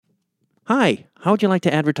Hi, how would you like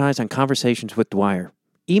to advertise on Conversations with Dwyer?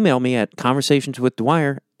 Email me at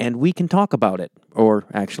conversationswithdwyer and we can talk about it. Or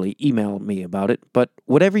actually, email me about it. But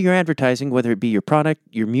whatever you're advertising, whether it be your product,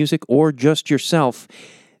 your music, or just yourself,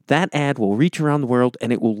 that ad will reach around the world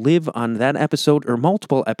and it will live on that episode or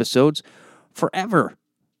multiple episodes forever.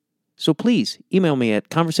 So please email me at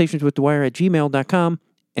conversationswithdwyer@gmail.com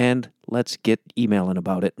and let's get emailing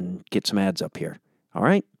about it and get some ads up here. All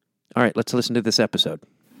right? All right, let's listen to this episode.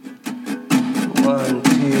 1,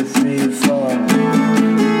 2, 3, 4.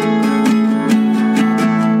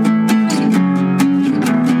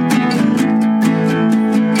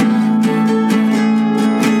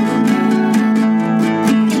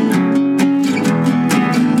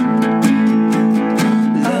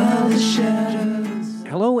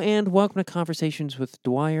 Hello and welcome to Conversations with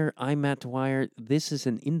Dwyer. I'm Matt Dwyer. This is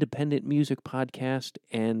an independent music podcast,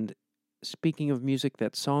 and speaking of music,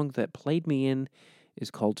 that song that played me in is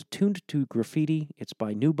called Tuned to Graffiti. It's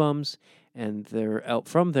by New Bums, and they're out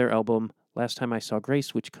from their album Last Time I Saw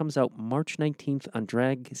Grace, which comes out March 19th on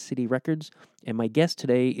Drag City Records. And my guest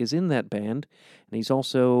today is in that band, and he's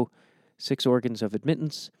also Six Organs of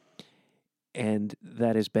Admittance, and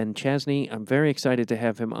that is Ben Chasney. I'm very excited to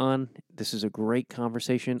have him on. This is a great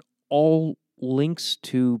conversation. All links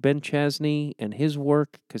to Ben Chasney and his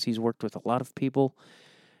work, because he's worked with a lot of people,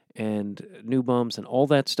 and New Bums and all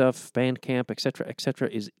that stuff, Bandcamp, etc.,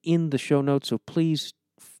 is in the show notes. So please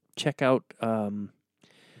check out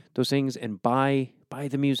those things and buy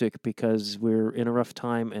the music, because we're in a rough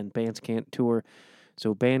time and bands can't tour.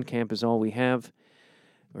 So Bandcamp is all we have,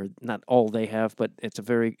 or not all they have, but it's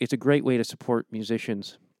a great way to support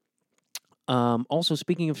musicians. Also,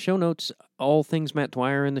 speaking of show notes, all things Matt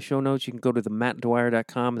Dwyer in the show notes. You can go to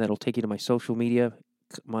themattdwyer.com. That'll take you to my social media.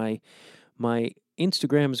 My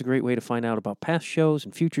Instagram is a great way to find out about past shows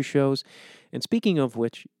and future shows. And speaking of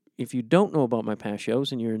which, if you don't know about my past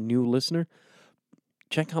shows and you're a new listener,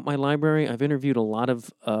 check out my library. I've interviewed a lot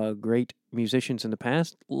of great musicians in the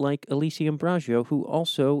past, like Alicia Ambrosio, who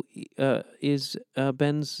also is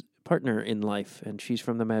Ben's partner in life, and she's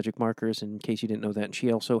from the Magic Markers, in case you didn't know that. And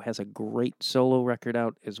she also has a great solo record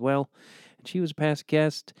out as well. And she was a past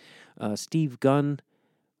guest. Steve Gunn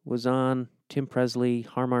was on, Tim Presley,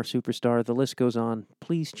 Harmar Superstar, the list goes on.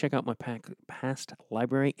 Please check out my past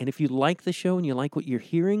library. And if you like the show and you like what you're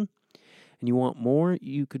hearing, and you want more,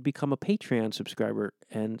 you could become a Patreon subscriber.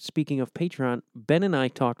 And speaking of Patreon, Ben and I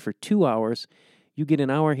talked for 2 hours. You get an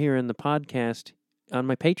hour here in the podcast. On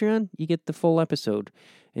my Patreon, you get the full episode.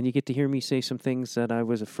 And you get to hear me say some things that I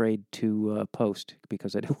was afraid to post,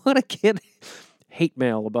 because I didn't want to get hate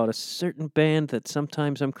mail about a certain band that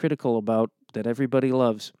sometimes I'm critical about, that everybody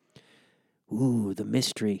loves. Ooh, the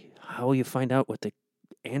mystery. How will you find out what the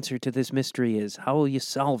answer to this mystery is? How will you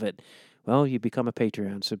solve it? Well, you become a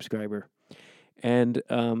Patreon subscriber. And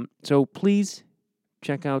so please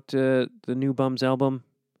check out the New Bums album.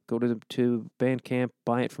 Go to Bandcamp,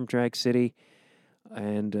 buy it from Drag City,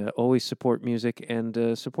 and always support music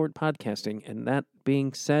and support podcasting. And that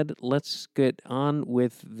being said, let's get on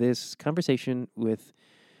with this conversation with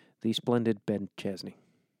the splendid Ben Chasney.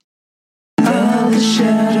 All the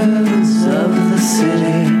shadows of the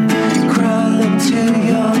city crawl into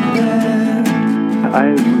your bed.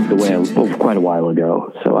 I moved away quite a while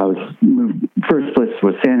ago. So I was moved. First place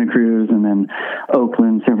was Santa Cruz, and then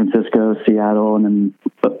Oakland, San Francisco, Seattle, and then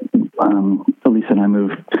Elisa and I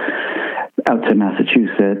moved out to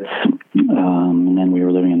Massachusetts, and then we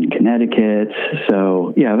were living in Connecticut.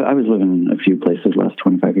 So yeah, I was living in a few places the last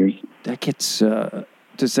 25 years.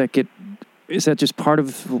 Is that just part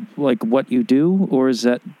of like what you do, or does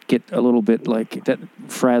that get a little bit like that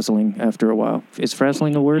frazzling after a while? Is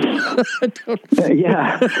frazzling a word?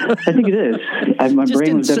 Yeah, I think it is. My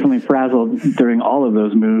brain was definitely frazzled during all of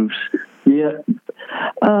those moves. Yeah.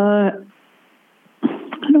 I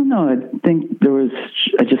don't know. I think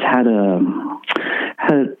I just had a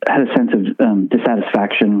sense of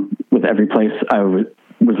dissatisfaction with every place I was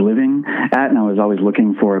living at, and I was always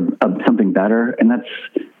looking for something better. And that's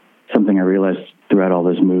something I realized throughout all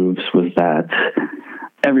those moves, was that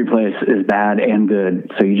every place is bad and good,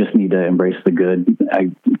 so you just need to embrace the good.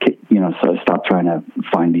 So I stopped trying to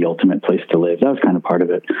find the ultimate place to live. That was kind of part of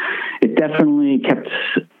it. It definitely kept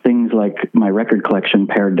things like my record collection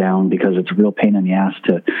pared down, because it's a real pain in the ass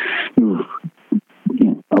to move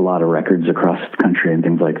a lot of records across the country and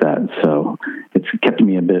things like that. So it's kept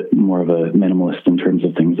me a bit more of a minimalist in terms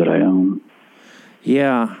of things that I own.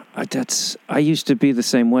 Yeah, I used to be the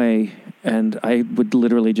same way, and I would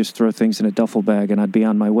literally just throw things in a duffel bag and I'd be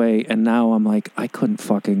on my way. And now I'm like, I couldn't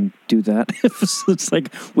fucking do that. It's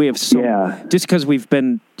like we have just because we've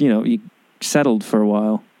been, settled for a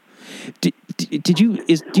while. Do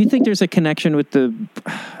you think there's a connection with the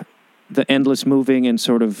endless moving and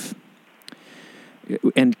sort of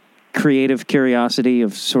and creative curiosity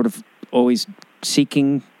of sort of always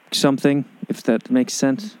seeking something, if that makes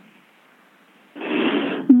sense?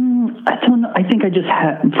 I don't know. I think I just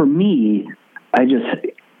had, for me, I just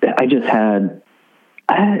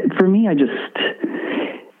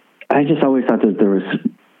always thought that there was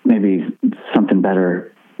maybe something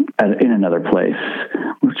better in another place,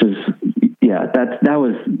 which is,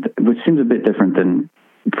 which seems a bit different than,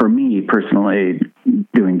 for me personally,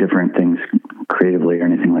 doing different things creatively or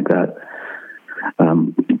anything like that.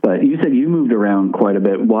 But you said you moved around quite a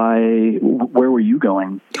bit. Why? Where were you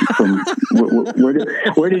going from?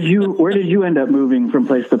 Where did you end up moving from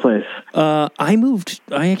place to place? I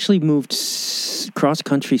actually moved cross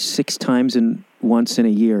country 6 times once in a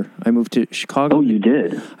year. I moved to Chicago. Oh, you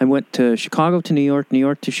did? I went to Chicago to New York, New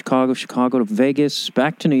York to Chicago, Chicago to Vegas,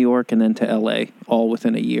 back to New York, and then to L.A., all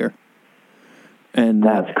within a year. And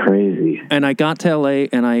that's crazy. And I got to L.A.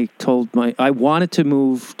 and I wanted to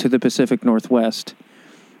move to the Pacific Northwest,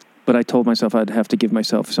 but I told myself I'd have to give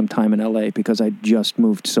myself some time in L.A. because I just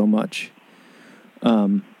moved so much.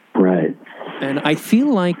 Right. And I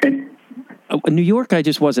feel like New York, I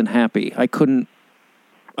just wasn't happy. I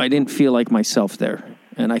didn't feel like myself there.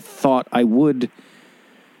 And I thought I would,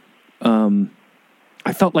 I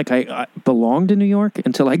felt like I belonged in New York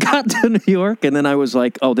until I got to New York. And then I was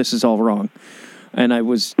like, oh, this is all wrong. And I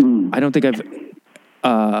don't think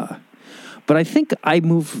but I think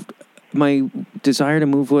my desire to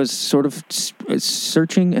move was sort of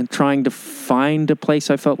searching and trying to find a place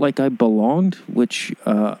I felt like I belonged, which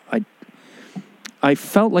I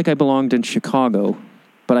felt like I belonged in Chicago,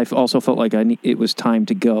 but I also felt like it was time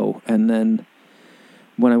to go. And then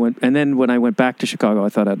when I went back to Chicago, I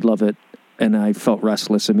thought I'd love it, and I felt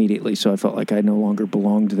restless immediately. So I felt like I no longer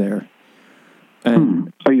belonged there.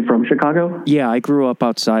 And Are you from Chicago? Yeah, I grew up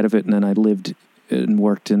outside of it, and then I lived and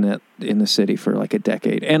worked in the city for like a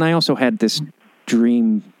decade. And I also had this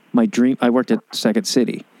dream. I worked at Second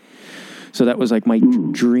City, so that was like my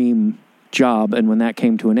dream job. And when that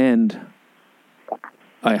came to an end,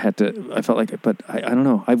 I felt like, but I don't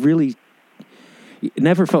know. I really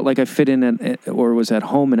never felt like I fit in or was at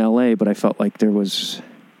home in LA, but I felt like there was,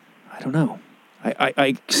 I don't know.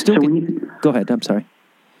 I still go ahead. I'm sorry.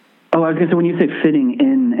 Oh, I was going to say, when you say fitting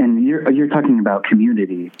in, and you're talking about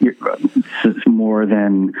community, it's more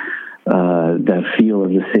than the feel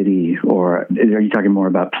of the city, or are you talking more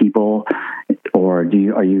about people, or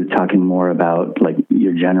are you talking more about like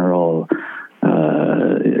your general,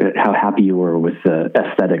 how happy you were with the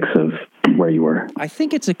aesthetics of where you were? I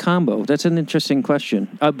think it's a combo. That's an interesting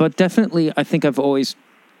question. But definitely, I think I've always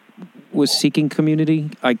was seeking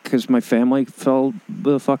community because my family fell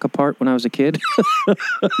the fuck apart when I was a kid.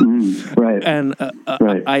 Right. And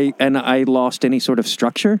right. I lost any sort of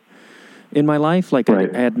structure in my life. Like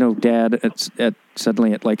right. I had no dad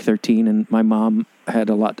suddenly at like 13, and my mom had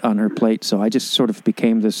a lot on her plate. So I just sort of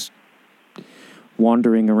became this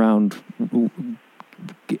wandering around.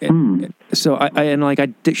 So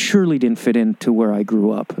I surely didn't fit into where I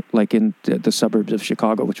grew up, like in the suburbs of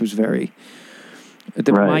Chicago, which was very.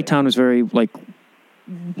 My town was very like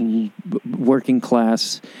working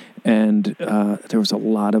class, and there was a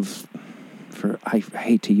lot of, I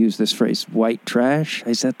hate to use this phrase, white trash.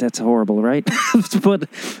 That's horrible, right? But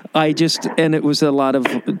it was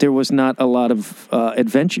there was not a lot of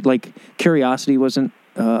adventure, like curiosity wasn't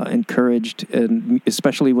encouraged, and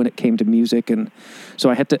especially when it came to music. And so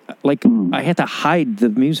I had to hide the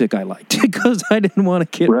music I liked because I didn't want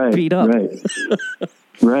to get beat up.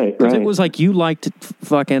 Right. Because it was like you liked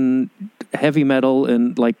fucking heavy metal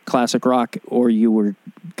and like classic rock, or you were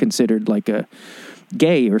considered like a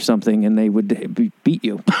gay or something, and they would beat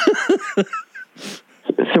you.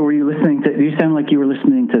 So were you listening to? You sound like you were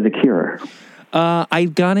listening to The Cure. I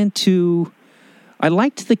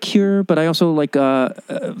liked The Cure, but I also like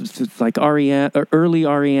REM, early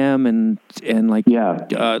REM, and like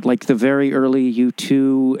like the very early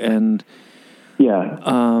U2 and. Yeah.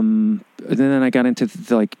 And then I got into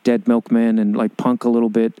like Dead Milkmen and like punk a little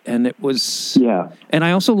bit, and it was And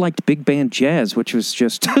I also liked big band jazz, which was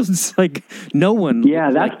just it's like no one.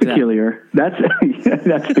 Yeah, that's peculiar. That's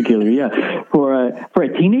peculiar. Yeah, for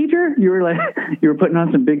a teenager, you were putting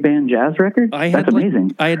on some big band jazz records. That's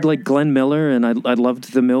amazing. I had like Glenn Miller, and I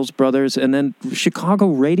loved the Mills Brothers, and then Chicago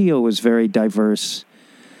radio was very diverse.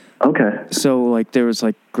 Okay. So like there was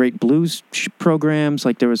like great blues programs,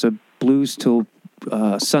 like there was a blues till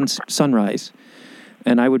sunrise,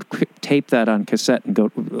 and I would tape that on cassette and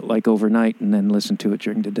go like overnight and then listen to it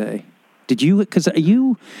during the day. Did you? Because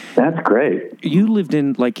That's great. you lived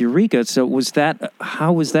in like Eureka, so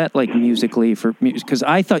how was that like musically for music? Because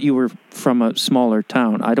I thought you were from a smaller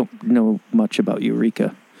town. I don't know much about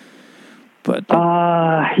Eureka, but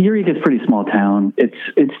Eureka's a pretty small town. It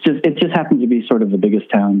just happens to be sort of the biggest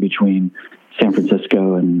town between San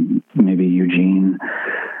Francisco and maybe Eugene.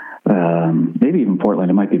 Maybe even Portland.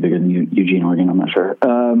 It might be bigger than Eugene, Oregon. I'm not sure.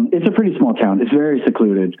 It's a pretty small town. It's very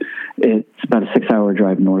secluded. It's about a 6-hour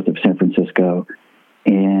drive north of San Francisco,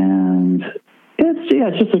 and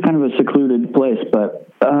it's just a kind of a secluded place. But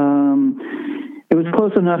it was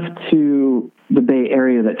close enough to the Bay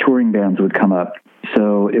Area that touring bands would come up.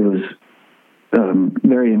 So it was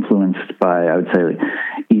very influenced by, I would say,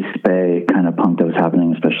 East Bay kind of punk that was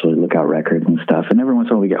happening, especially Lookout Records and stuff. And every once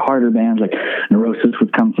in a while we get harder bands like Neurosis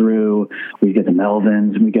would come through. We get the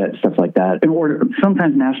Melvins, and we get stuff like that. Or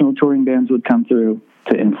sometimes national touring bands would come through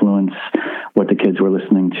to influence what the kids were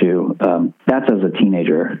listening to. That's as a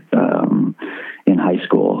teenager in high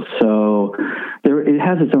school. So it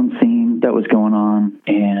has its own scene that was going on,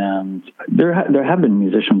 and there have been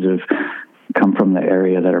musicians who've come from the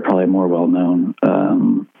area that are probably more well known.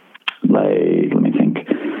 Let me think.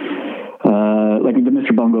 Like the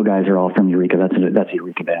Mr. Bungo guys are all from Eureka. That's a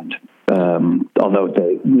Eureka band. Although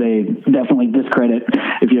they definitely discredit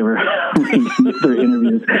if you ever read their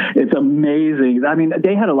interviews. It's amazing. I mean,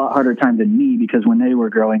 they had a lot harder time than me because when they were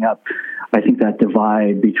growing up, I think that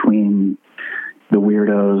divide between the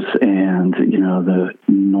weirdos and the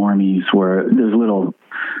normies there's a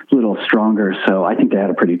little stronger. So I think they had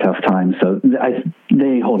a pretty tough time. So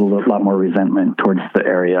they hold a lot more resentment towards the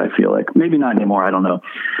area. I feel like maybe not anymore. I don't know,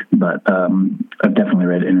 but I've definitely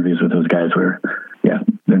read interviews with those guys where,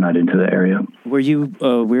 they're not into the area. Were you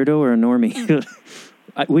a weirdo or a normie?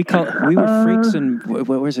 we were freaks and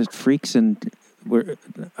what was it? Freaks and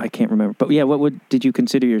I can't remember. But yeah, what did you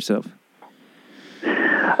consider yourself?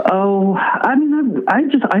 Oh, I mean, I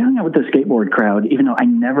hung out with the skateboard crowd, even though I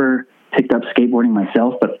never picked up skateboarding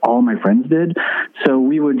myself, but all my friends did. So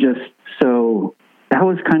we would that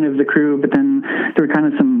was kind of the crew, but then there were kind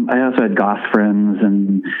of I also had goth friends.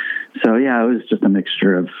 And so, it was just a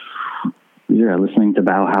mixture of, listening to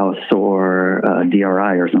Bauhaus or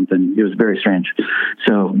DRI or something. It was very strange.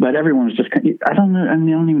 So, but everyone was just, I don't know. I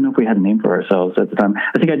mean, I don't even know if we had a name for ourselves at the time.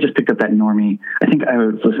 I think I just picked up that normie. I think I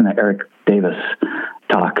was listening to Eric Davis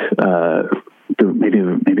talk. Maybe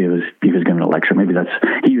it was he was giving a lecture. Maybe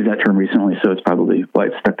he used that term recently, so it's probably why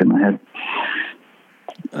it stuck in my head.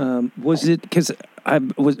 Was it because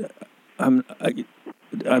I'm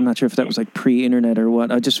not sure if that was like pre-internet or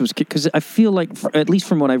what. I just was because I feel like, at least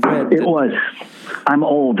from what I've read, it was. I'm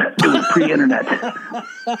old. It was pre-internet.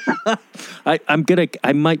 I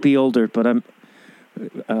might be older, but I'm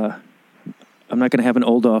not gonna have an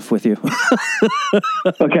old off with you.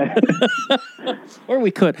 Okay. Or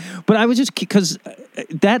we could, but I was just because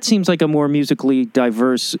that seems like a more musically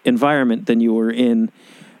diverse environment than you were in,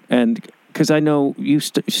 and because I know you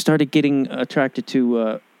started getting attracted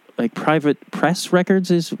to. Like private press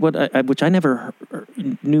records is what which I never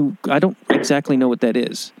knew. I don't exactly know what that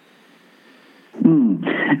is.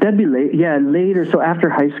 That'd be late. Yeah, later. So after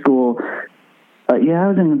high school, I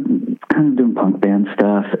was in kind of doing punk band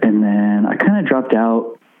stuff, and then I kind of dropped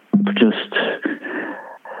out. I've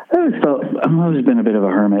always been a bit of a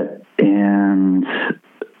hermit, and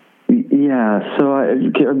so I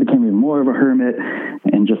became even more of a hermit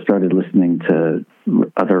and just started listening to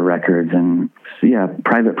other records and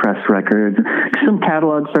private press records. Some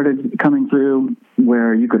catalogs started coming through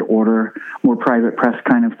where you could order more private press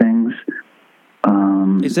kind of things.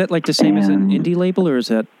 Is that like the same as an indie label, or is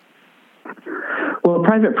that? Well, a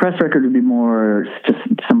private press record would be more just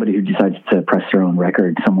somebody who decides to press their own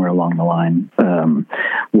record somewhere along the line,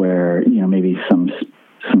 where maybe some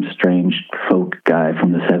strange folk guy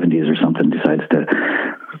from the 70s or something decides to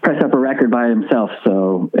press up a record by himself.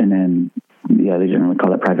 So, and then, they generally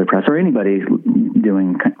call that private press, or anybody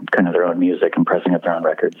doing kind of their own music and pressing up their own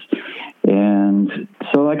records. And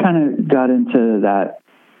so I kind of got into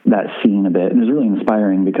that scene a bit. It was really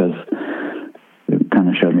inspiring because it kind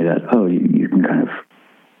of showed me that, you can kind of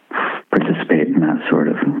participate in that sort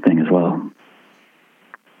of thing as well.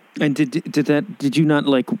 And did you not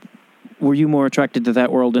like, were you more attracted to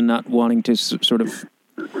that world and not wanting to sort of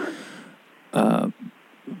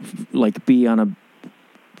like be on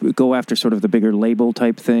go after sort of the bigger label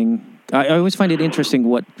type thing? I always find it interesting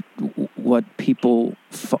what people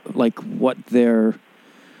like, what their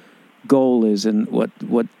goal is and what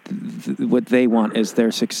they want as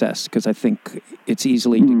their success, because I think it's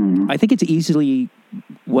easily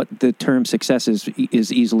what the term success is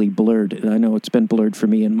easily blurred, and I know it's been blurred for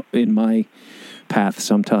me in my path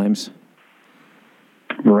sometimes.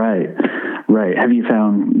 Right. Have you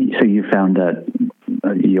found that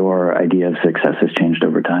your idea of success has changed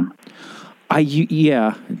over time?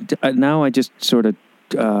 Now I just sort of,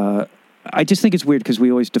 I just think it's weird because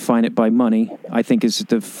we always define it by money. I think is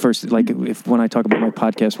the first, like, when I talk about my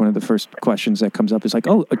podcast, one of the first questions that comes up is like,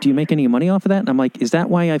 oh, do you make any money off of that? And I'm like, is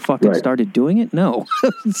that why I fucking started doing it? No.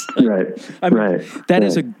 That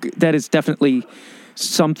is definitely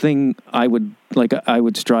something I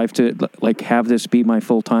would strive to like have this be my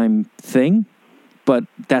full-time thing, but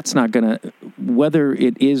that's not gonna, whether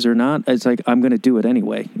it is or not, it's like, I'm gonna do it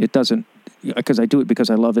anyway. It doesn't, because I do it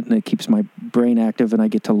because I love it and it keeps my brain active and I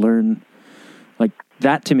get to learn. Like,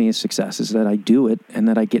 that to me is success, is that I do it and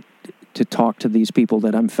that I get to talk to these people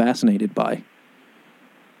that I'm fascinated by.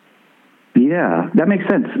 Yeah, that makes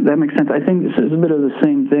sense. I think this is a bit of the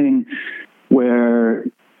same thing where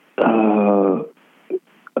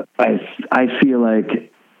I feel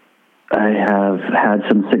like I have had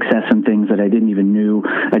some success in things that I didn't even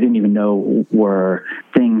know were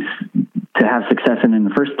things to have success in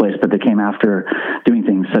the first place, but they came after doing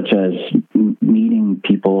things such as meeting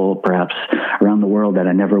people perhaps around the world that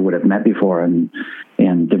I never would have met before, and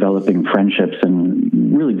developing friendships,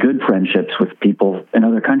 and really good friendships with people in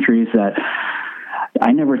other countries that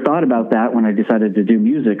I never thought about that when I decided to do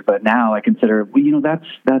music, but now I consider,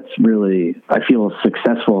 that's really, I feel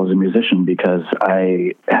successful as a musician because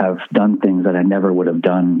I have done things that I never would have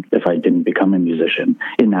done if I didn't become a musician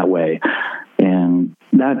in that way. And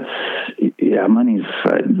that's, money's,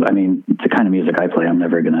 I mean, the kind of music I play, it's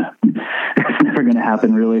never going to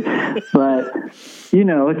happen really. But,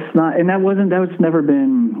 it's not, and that was never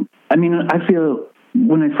been, I mean, I feel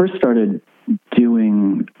when I first started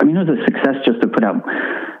doing, it was a success just to put out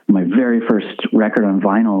my very first record on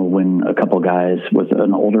vinyl when a couple guys with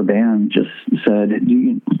an older band just said,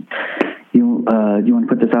 do you want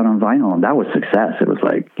to put this out on vinyl? And that was success. It was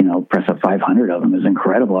like, press up 500 of them. It was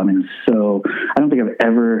incredible. I mean, so I don't think I've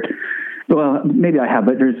ever, well, maybe I have,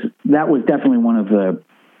 but that was definitely one of the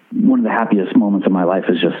happiest moments of my life,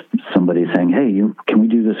 is just somebody saying, hey, can we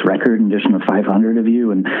do this record in addition to 500 of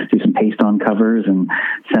you and do some paste on covers and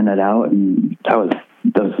send that out? And that was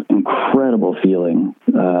incredible feeling.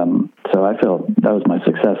 So I feel that was my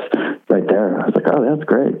success right there. I was like, oh, that's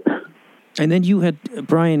great. And then you had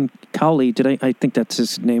Brian Cowley. I think that's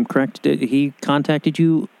his name, correct? Did he contacted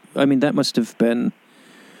you? I mean, that must have been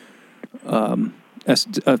an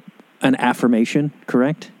affirmation,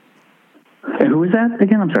 correct? Who was that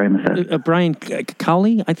again? I'm sorry, I missed that. Brian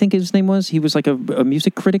Cowley, I think his name was. He was like a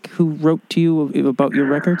music critic who wrote to you about your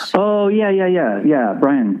records. Oh, yeah.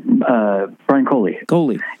 Brian Coley.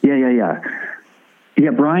 Yeah,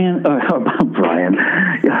 Brian. Brian.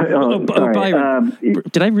 Sorry. Byron.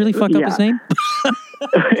 Did I really fuck up his name?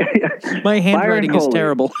 My handwriting is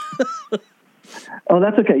terrible. Oh,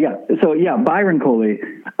 that's okay. Yeah. So yeah, Byron Coley.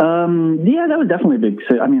 That was definitely a big.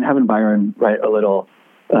 I mean, having Byron write a little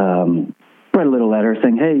letter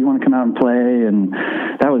saying, "Hey, you want to come out and play?" And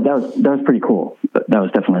that was pretty cool. That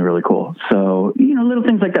was definitely really cool. So little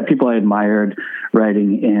things like that, people I admired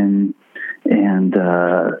writing in, and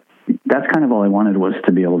that's kind of all I wanted, was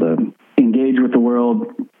to be able to engage with the world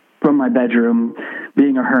from my bedroom.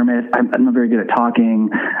 Being a hermit, I'm not very good at talking.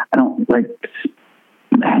 I don't like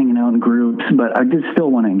hanging out in groups, but I did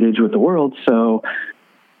still want to engage with the world. So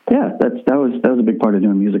yeah, that was a big part of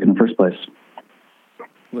doing music in the first place.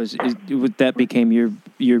 That became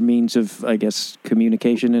your means of, I guess,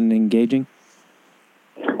 communication and engaging?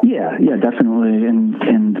 Yeah, definitely. And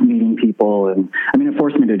meeting people. And I mean, it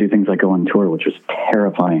forced me to do things like go on tour, which was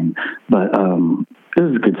terrifying, but it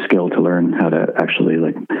was a good skill to learn how to actually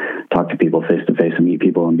talk to people face to face and meet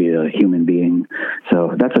people and be a human being.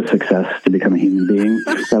 So that's a success, to become a human being.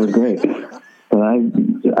 That was great. But I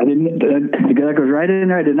didn't, that goes right in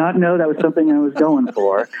there. I did not know that was something I was going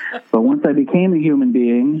for. But once I became a human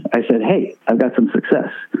being, I said, hey, I've got some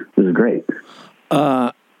success. This is great.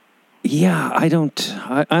 Yeah,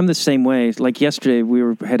 I'm the same way. Like yesterday we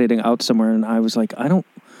were heading out somewhere and I was like, I don't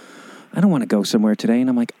want to go somewhere today. And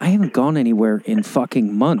I'm like, I haven't gone anywhere in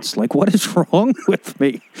fucking months. Like, what is wrong with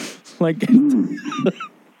me?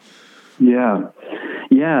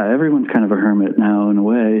 Yeah, everyone's kind of a hermit now in a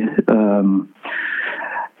way.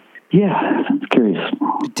 I'm curious.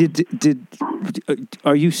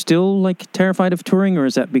 Are you still terrified of touring, or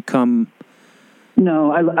has that become?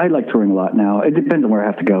 No, I like touring a lot now. It depends on where I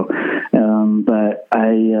have to go, but I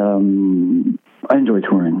enjoy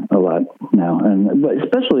touring a lot now, but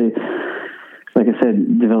especially, like I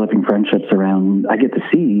said, developing friendships around. I get to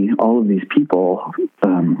see all of these people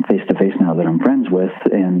face to face now that I'm friends with,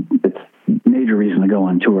 and it's a major reason to go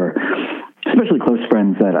on tour. especially close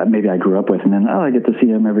friends that maybe I grew up with, and then I get to see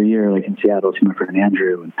them every year, like in Seattle, see my friend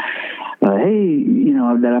Andrew, and hey,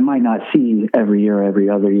 that I might not see every year, every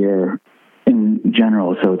other year in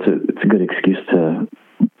general. So it's a good excuse to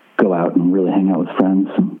go out and really hang out with friends.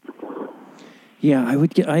 Yeah, I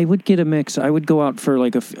would get a mix. I would go out for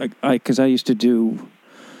like because I used to do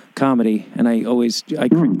comedy, and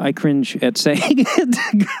I cringe at saying it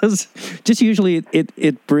because just usually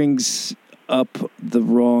it brings up the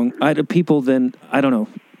wrong people. Then I don't know,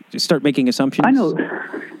 just start making assumptions. I know.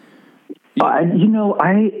 I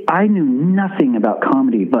knew nothing about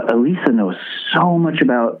comedy, but Elisa knows so much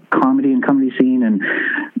about comedy and comedy scene and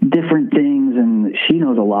different things, and she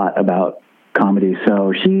knows a lot about comedy.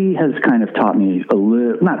 So she has kind of taught me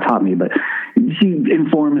not taught me, but she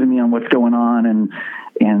informs me on what's going on, and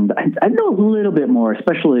I know a little bit more,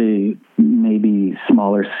 especially maybe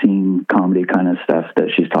smaller scene comedy kind of stuff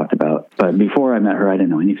that she's talked about. But before I met her, I didn't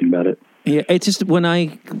know anything about it. Yeah, it's just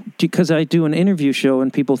because I do an interview show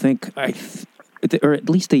and people think or at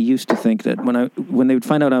least they used to think that when they would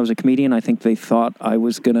find out I was a comedian, I think they thought I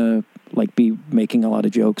was gonna like be making a lot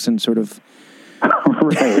of jokes and sort of.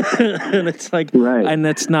 Right. And it's like, right. And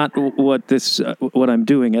that's not what I'm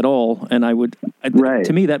doing at all. And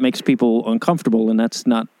to me, that makes people uncomfortable, and that's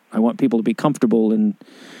not. I want people to be comfortable and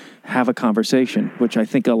have a conversation, which I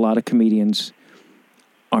think a lot of comedians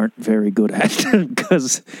aren't very good at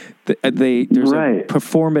because there's a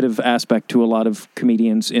performative aspect to a lot of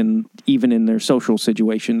comedians even in their social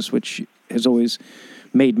situations, which has always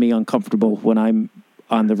made me uncomfortable when I'm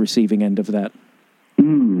on the receiving end of that.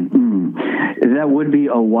 That would be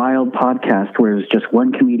a wild podcast where it's just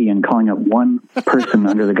one comedian calling up one person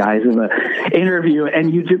under the guise of an interview,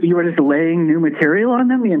 and you were just laying new material on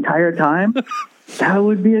them the entire time. That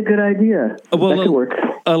would be a good idea. Well, that could work.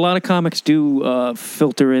 A lot of comics do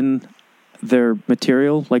filter in their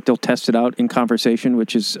material, like they'll test it out in conversation,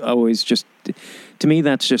 which is always just, to me,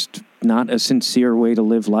 that's just not a sincere way to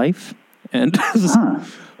live life. And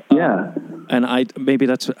yeah, and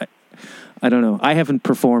I don't know. I haven't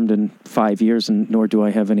performed in 5 years, and nor do I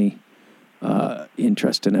have any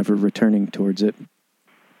interest in ever returning towards it.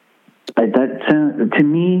 To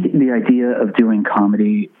me, the idea of doing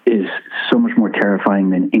comedy is so much more terrifying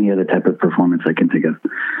than any other type of performance I can think of.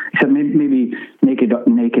 Except maybe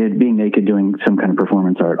being naked doing some kind of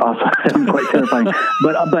performance art also sounds quite terrifying.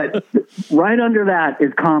 But right under that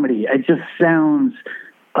is comedy. It just sounds,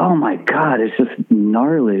 oh my God, it's just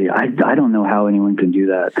gnarly. I don't know how anyone can do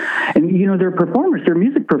that. And, their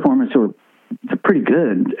music performers they're pretty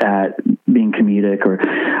good at being comedic or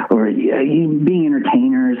being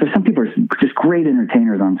entertainers. There's some people are just great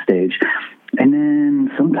entertainers on stage. And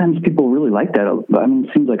then sometimes people really like that. I mean,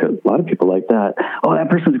 it seems like a lot of people like that. Oh, that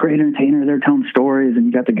person's a great entertainer. They're telling stories, and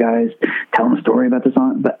you got the guys telling a story about the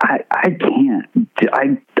song. But I can't.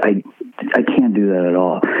 I can't do that at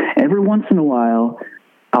all. Every once in a while,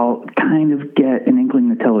 I'll kind of get an inkling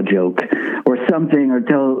to tell a joke or something,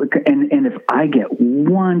 and if I get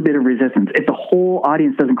one bit of resistance, if the whole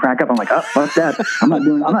audience doesn't crack up, I'm like, oh, fuck that. I'm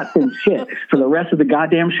not saying shit for the rest of the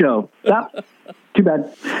goddamn show. Stop. Too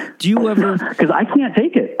bad. Do you ever? Because I can't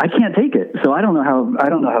take it. So I don't know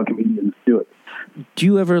how comedians do it. Do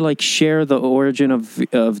you ever share the origin of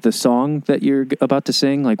the song that you're about to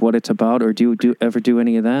sing, like what it's about, or do you ever do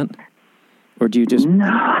any of that? Or do you just? No,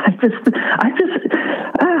 I just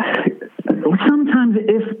sometimes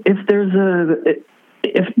if there's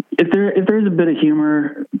a bit of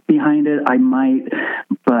humor behind it, I might,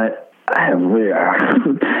 but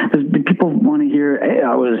people want to hear, hey,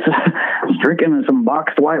 I was drinking some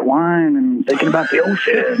boxed white wine and thinking about the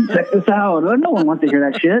ocean. Check this out. No one wants to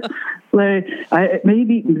hear that shit.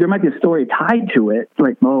 Maybe there might be a story tied to it.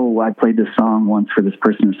 Like, oh, I played this song once for this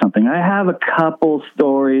person or something. I have a couple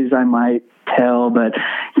stories I might tell, but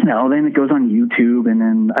then it goes on YouTube, and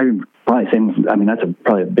then that's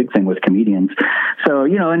probably a big thing with comedians. So,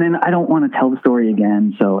 and then I don't want to tell the story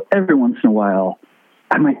again. So every once in a while,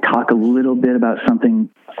 I might talk a little bit about something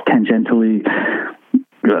tangentially,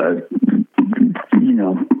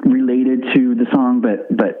 related to the song, but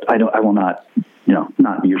I will not,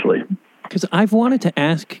 not usually. Because I've wanted to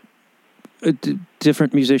ask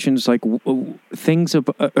different musicians things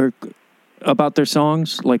about their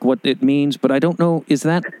songs, like what it means, but I don't know, is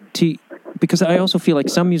that because I also feel like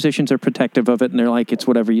some musicians are protective of it and they're like, it's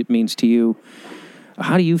whatever it means to you.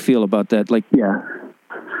 How do you feel about that? Yeah,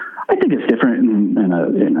 I think it's different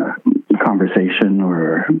in a conversation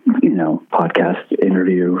or, podcast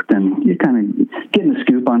interview. Then you kind of getting the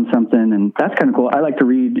scoop on something, and that's kind of cool. I like to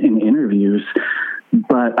read in interviews,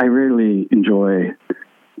 but I rarely enjoy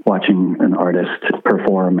watching an artist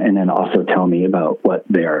perform and then also tell me about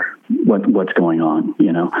what's going on,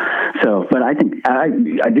 you know? So, but I think I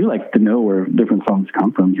do like to know where different songs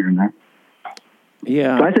come from here and there.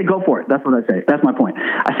 Yeah. So I say go for it. That's what I say. That's my point.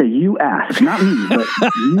 I say you ask, not me, but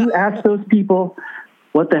you ask those people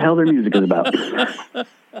what the hell their music is about.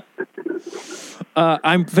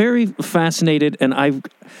 I'm very fascinated, and I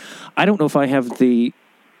don't know if I have the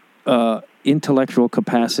intellectual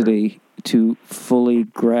capacity to fully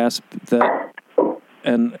grasp that.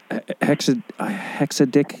 And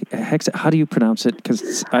hexadic, how do you pronounce it?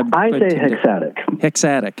 Because I say hexadic.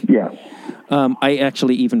 Hexadic. Yeah. I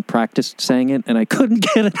actually even practiced saying it, and I couldn't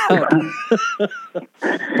get it out.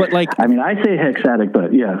 But like, I mean, I say hexadic,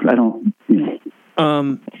 but yeah, I don't. You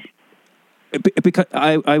know. Because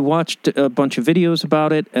I watched a bunch of videos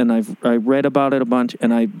about it, and I read about it a bunch,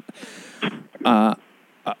 and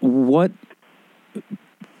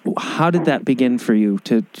how did that begin for you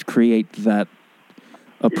to create that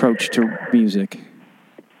approach to music?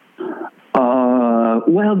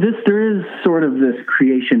 Well, there is sort of this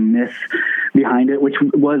creation myth behind it, which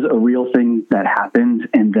was a real thing that happened.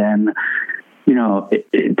 And then, you know,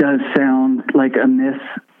 it does sound like a myth.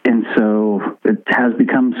 And so it has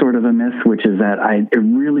become sort of a myth, which is that it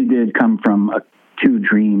really did come from 2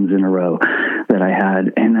 dreams in a row that I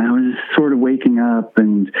had. And I was sort of waking up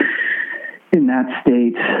and in that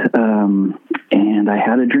state, and I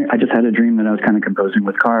had a dream. I just had a dream that I was kind of composing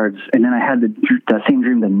with cards, and then I had that same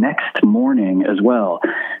dream the next morning as well.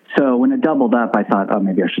 So when it doubled up, I thought,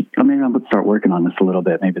 maybe I'll start working on this a little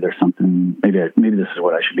bit. Maybe there's something. Maybe this is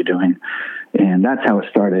what I should be doing, and that's how it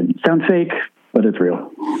started. Sounds fake, but it's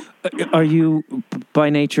real. Are you by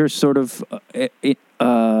nature sort of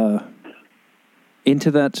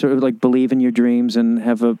into that sort of like believe in your dreams and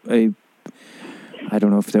have a I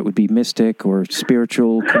don't know if that would be mystic or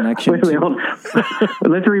spiritual connection? Wait, hold on.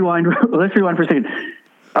 Let's rewind for a second.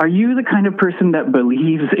 Are you the kind of person that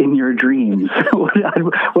believes in your dreams?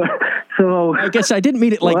 So I guess I didn't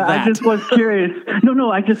mean it like that. I just was curious.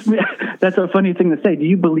 No, that's a funny thing to say. Do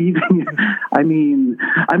you believe in I mean,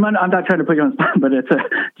 I'm not trying to put you on the spot, but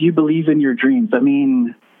do you believe in your dreams? I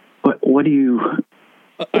mean, what do you...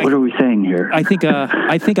 What are we saying here? I think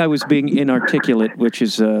I was being inarticulate, which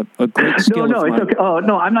is a great skill. No, it's okay. Oh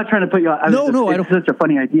no, I'm not trying to put you on. It's such a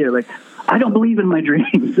funny idea. Like, I don't believe in my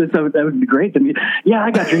dreams. So that would be great to me. Yeah,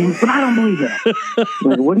 I got dreams, but I don't believe in them.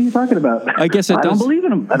 Like, what are you talking about? I guess I don't believe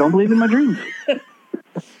in them. I don't believe in my dreams.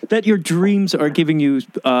 That your dreams are giving you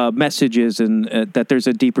messages and that there's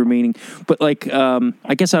a deeper meaning. But like,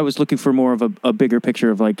 I guess I was looking for more of a bigger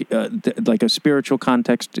picture of like a spiritual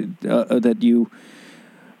context that you.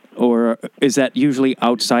 Or is that usually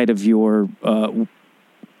outside of your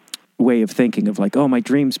way of thinking of like, oh, my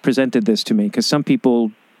dreams presented this to me? Because some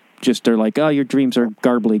people just are like, oh, your dreams are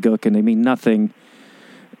garbly-gook and they mean nothing.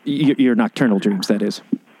 Your nocturnal dreams, that is.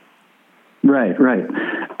 Right.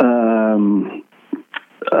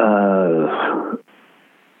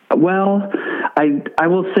 Well, I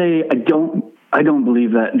will say I don't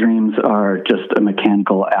believe that dreams are just a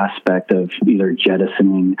mechanical aspect of either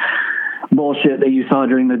jettisoning bullshit that you saw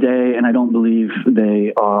during the day, and I don't believe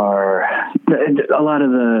they are a lot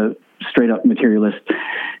of the straight up materialist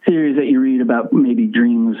theories that you read about. Maybe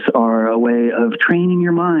dreams are a way of training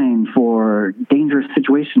your mind for dangerous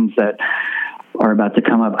situations that are about to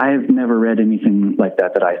come up. I have never read anything like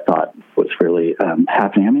that I thought was really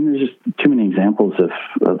happening. I mean, there's just too many examples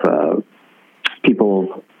of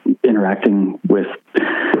people interacting with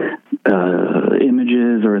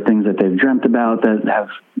images or things that they've dreamt about that have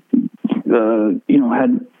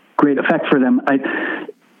had great effect for them.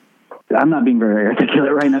 I'm not being very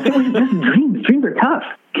articulate right now. Dreams. Dreams are tough.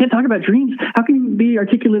 Can't talk about dreams. How can you be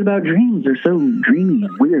articulate about dreams? They're so dreamy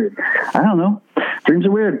and weird. I don't know. Dreams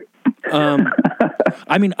are weird.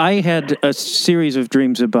 I mean, I had a series of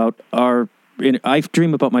dreams about I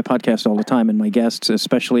dream about my podcast all the time and my guests,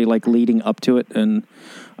 especially like leading up to it. And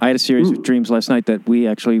I had a series of dreams last night that we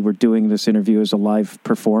actually were doing this interview as a live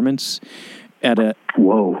performance at a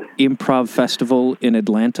improv festival in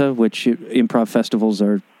Atlanta, which improv festivals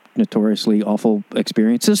are notoriously awful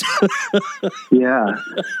experiences. Yeah.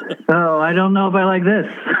 Oh, I don't know if I like this.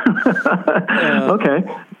 Okay.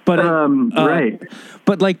 But right.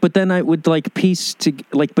 But then I would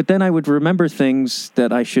but then I would remember things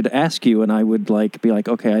that I should ask you, and I would be like,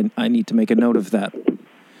 okay, I need to make a note of that.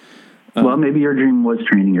 Well, maybe your dream was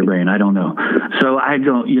training your brain. I don't know. So I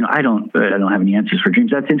don't have any answers for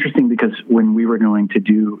dreams. That's interesting because when we were going to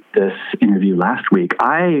do this interview last week,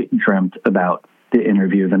 I dreamt about the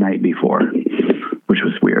interview the night before, which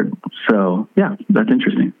was weird. So yeah, that's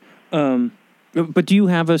interesting. But do you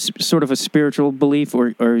have a sort of a spiritual belief,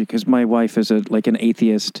 or because my wife is an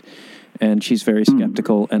atheist, and she's very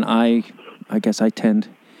skeptical, and I guess I tend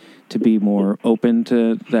to be more open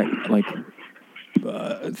to that, like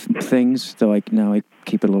things. Though now I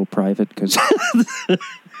keep it a little private because.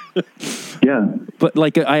 Yeah. But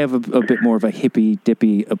like I have a bit more of a hippy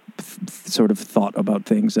dippy sort of thought about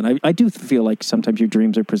things, and I do feel like sometimes your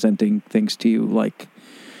dreams are presenting things to you, like.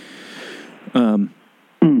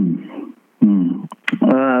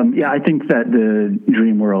 Yeah, I think that the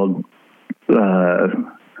dream world.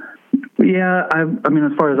 Yeah, I mean,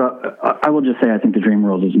 as far as I will just say, I think the dream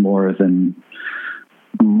world is more than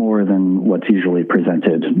what's usually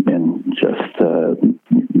presented in just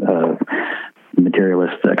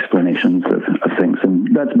materialist explanations of things,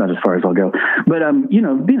 and that's about as far as I'll go. But being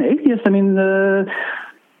an atheist, I mean,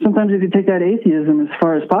 sometimes if you take that atheism as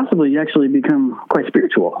far as possible, you actually become quite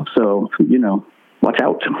spiritual. So watch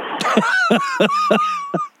out.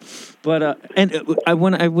 But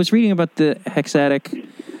when I was reading about the Hexatic,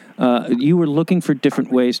 you were looking for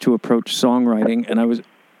different ways to approach songwriting, and I was,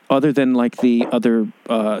 other than like the other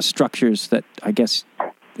structures that I guess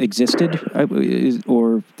existed,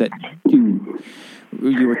 or that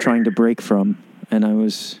you were trying to break from, and I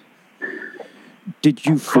was. Did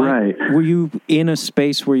you find? Right. Were you in a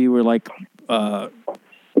space where you were like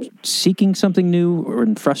seeking something new, or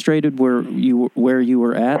frustrated where you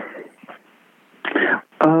were at?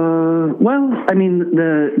 Well, I mean,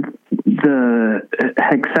 the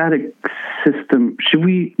hexatic system.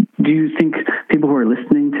 Do you think people who are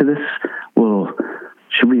listening to this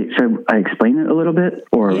should I explain it a little bit?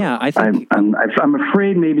 Or yeah, I think I'm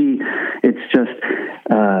afraid maybe it's just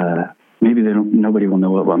maybe nobody will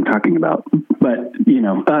know what I'm talking about. But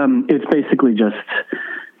it's basically just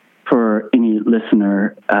for any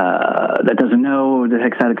listener that doesn't know, the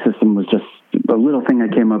hexatic system was just a little thing I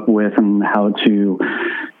came up with on how to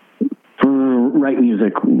write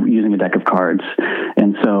music using a deck of cards.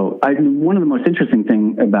 And so one of the most interesting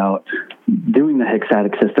thing about doing the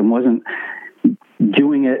hexatic system wasn't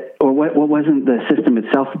doing it, or what wasn't the system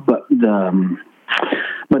itself, but the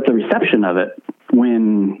reception of it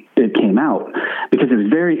when it came out, because it was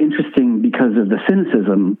very interesting because of the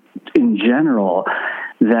cynicism in general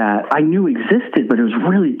that I knew existed, but it was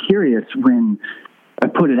really curious when I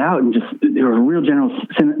put it out, and just there was a real general,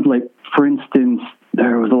 like, for instance,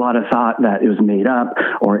 there was a lot of thought that it was made up,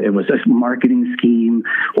 or it was a marketing scheme,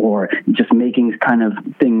 or just making kind of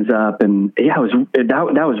things up. And yeah,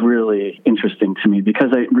 that was really interesting to me,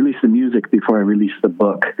 because I released the music before I released the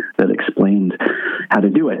book that explained how to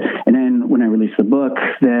do it. And then when I released the book,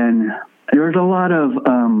 then there was a lot of,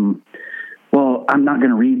 well, I'm not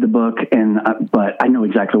going to read the book, but I know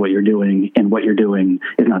exactly what you're doing, and what you're doing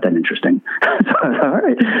is not that interesting. So, all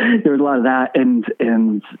right, there was a lot of that, and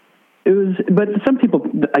it was. But some people,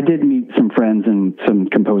 I did meet some friends, and some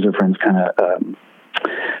composer friends kind of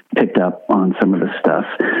picked up on some of the stuff,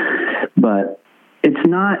 but it's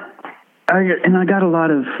not. I got a lot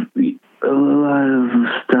of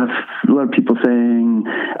stuff, a lot of people saying,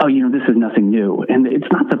 oh, this is nothing new. And it's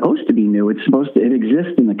not supposed to be new. It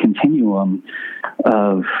exists in the continuum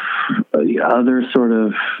of other sort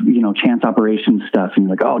of, chance operation stuff. And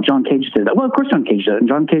you're like, oh, John Cage did that. Well, of course John Cage did it. And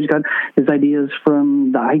John Cage got his ideas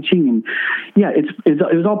from the I Ching. And yeah,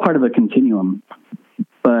 it was all part of a continuum.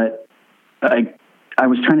 But I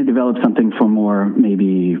was trying to develop something for more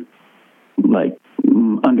maybe like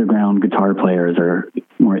underground guitar players, or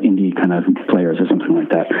more indie kind of players, or something like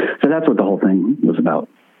that. So that's what the whole thing was about.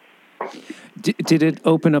 Did it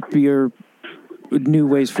open up your new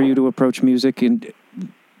ways for you to approach music in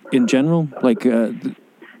general? Like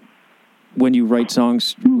when you write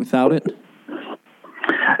songs without it?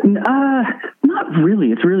 Not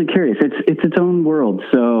really. It's really curious. It's its own world.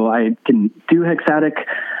 So I can do hexatic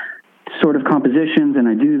sort of compositions, and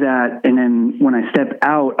I do that, and then when I step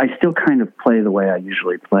out, I still kind of play the way I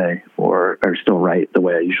usually play, or still write the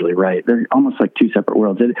way I usually write. They're almost like two separate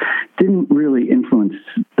worlds. It didn't really influence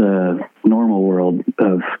the normal world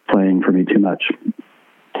of playing for me too much.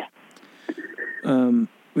 And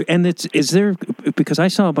is there, because I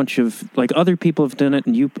saw a bunch of, like, other people have done it,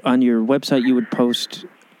 and you, on your website, you would post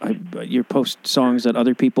songs that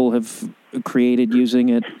other people have created using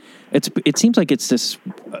it. It seems like it's this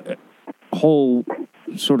whole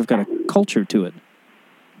sort of got a culture to it.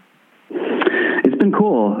 It's been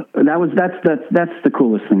cool. That's the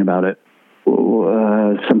coolest thing about it.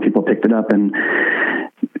 Some people picked it up, and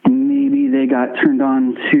maybe they got turned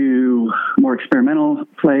on to more experimental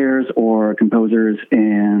players or composers.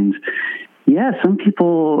 And yeah, some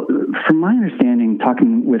people, from my understanding,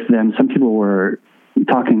 talking with them, some people were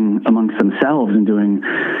talking amongst themselves and doing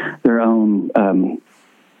their own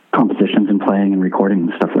compositions and playing and recording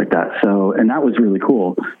and stuff like that. So, and that was really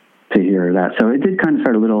cool to hear that. So it did kind of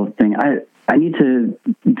start a little thing. I need to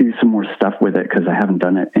do some more stuff with it because I haven't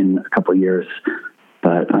done it in a couple of years.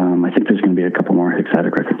 But I think there's going to be a couple more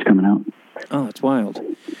Hexatic records coming out. Oh, it's wild.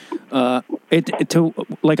 I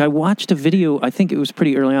watched a video, I think it was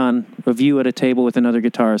pretty early on, of you at a table with another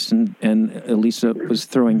guitarist, and Elisa was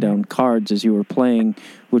throwing down cards as you were playing,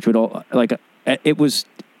 which would all, like, it was,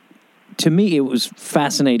 to me, it was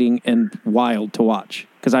fascinating and wild to watch,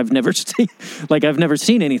 because I've never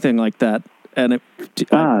seen anything like that. And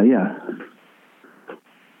yeah.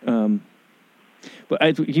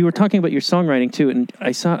 But you were talking about your songwriting too, and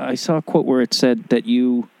I saw a quote where it said that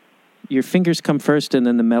your fingers come first and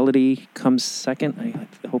then the melody comes second. I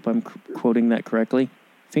hope I'm quoting that correctly.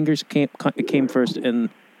 Fingers came first and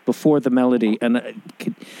before the melody. And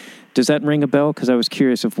does that ring a bell? Because I was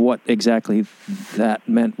curious of what exactly that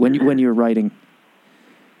meant when you were writing.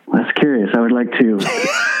 That's curious. I would like to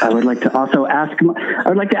also ask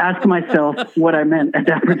myself what I meant at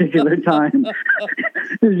that particular time.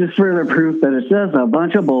 It's just further proof that it's just a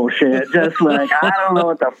bunch of bullshit. Just like, I don't know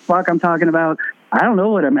what the fuck I'm talking about. I don't know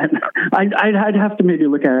what I meant. I'd have to maybe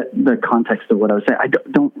look at the context of what I was saying. I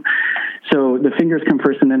don't. So the fingers come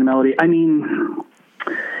first and then the melody. I mean,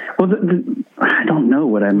 well, I don't know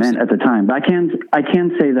what I meant at the time, but I can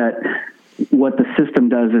say that what the system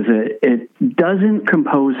does is it doesn't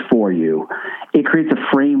compose for you. It creates a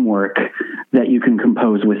framework that you can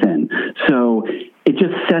compose within. So it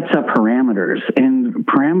just sets up parameters, and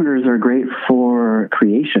parameters are great for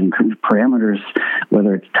creation. Parameters,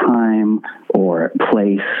 whether it's time or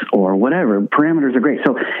place or whatever, parameters are great.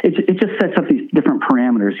 So it just sets up these different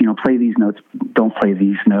parameters, play these notes, don't play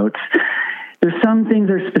these notes. There's some things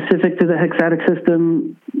that are specific to the Hexatic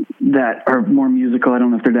system that are more musical. I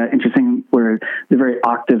don't know if they're that interesting, where they're very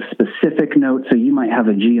octave-specific notes. So you might have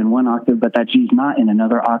a G in one octave, but that G's not in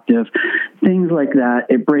another octave. Things like that.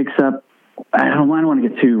 It breaks up. I don't want to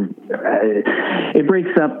get too. It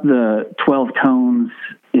breaks up the 12 tones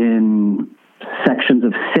in sections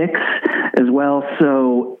of 6 as well.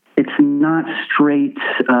 So it's not straight.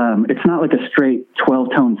 It's not like a straight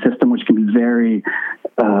 12-tone system, which can be very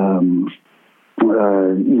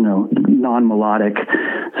non-melodic.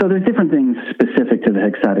 So there's different things specific to the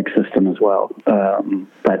Hexatic system as well.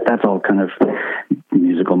 But that's all kind of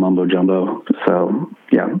musical mumbo jumbo. So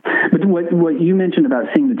yeah. But what you mentioned about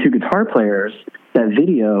seeing the two guitar players, that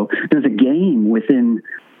video, there's a game within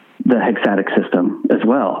the Hexatic system as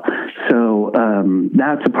well. So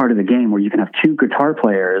that's a part of the game where you can have two guitar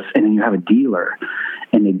players and then you have a dealer,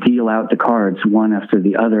 and they deal out the cards one after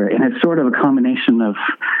the other. And it's sort of a combination of,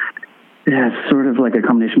 it's sort of like a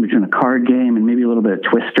combination between a card game and maybe a little bit of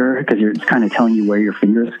Twister, because you're kind of telling you where your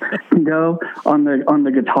fingers can go on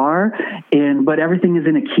the guitar. But everything is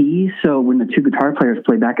in a key, so when the two guitar players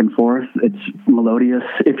play back and forth, it's melodious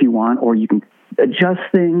if you want, or you can adjust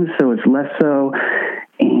things so it's less so.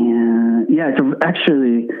 And yeah,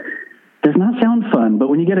 actually does not sound fun, but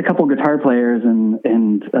when you get a couple guitar players and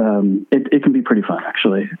it can be pretty fun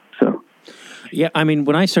actually. So yeah, I mean,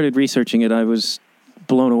 when I started researching it, I was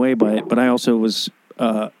blown away by it, but I also was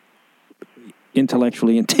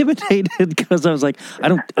intellectually intimidated because I was like, I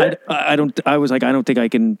don't think I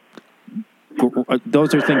can.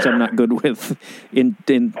 Those are things I'm not good with.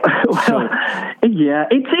 Well, yeah,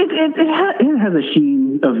 it has a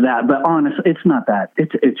sheen of that, but honestly, it's not that.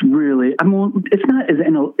 It's really. It's not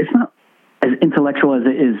as intellectual as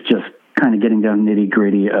it is just kind of getting down nitty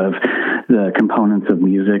gritty of the components of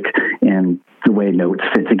music and the way notes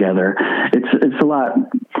fit together. It's a lot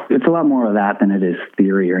more of that than it is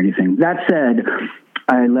theory or anything. That said,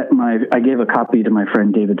 I gave a copy to my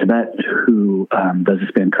friend David Tibet, who does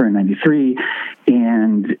this band Current 93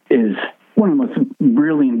 and is one of the most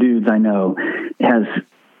brilliant dudes I know.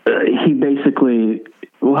 He basically,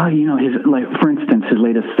 for instance, his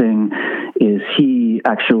latest thing is he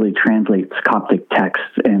actually translates Coptic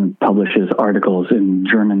texts and publishes articles in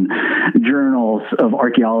German journals of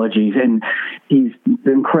archaeology, and he's an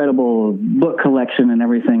incredible book collection and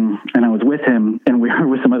everything. And I was with him, and we were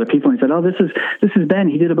with some other people, and he said, "Oh, this is Ben.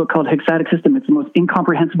 He did a book called Hexatic System. It's the most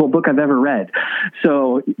incomprehensible book I've ever read."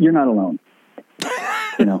 So you're not alone.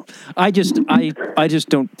 I just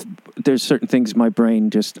don't. There's certain things my brain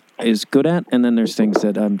just is good at, and then there's things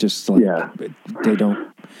that I'm just like, they don't.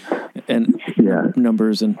 And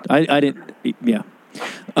numbers, and I didn't. Yeah.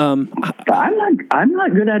 I'm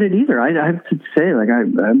not good at it either. I have to say, like,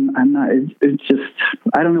 I'm not. It's just,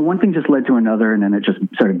 I don't know. One thing just led to another, and then it just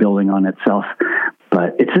started building on itself.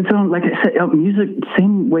 But it's its own, like I said, music,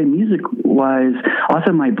 same way music-wise,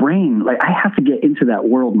 also my brain, like I have to get into that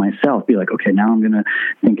world myself, be like, okay, now I'm going to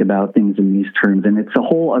think about things in these terms. And it's a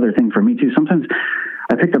whole other thing for me too. Sometimes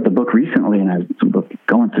I picked up the book recently and I was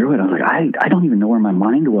going through it. I was like, I don't even know where my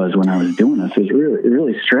mind was when I was doing this. It was really,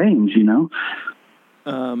 really strange, you know?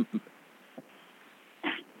 I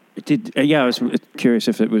was curious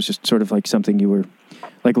if it was just sort of like something you were,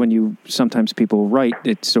 like when you, sometimes people write,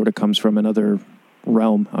 it sort of comes from another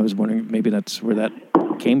realm. I was wondering maybe that's where that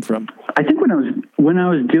came from. I think when I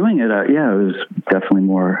was doing it, it was definitely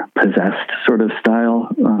more possessed sort of style.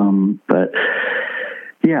 But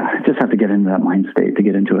yeah, just have to get into that mind state to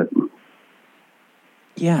get into it.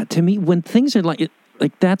 Yeah, to me, when things are like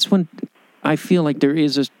that's when I feel like there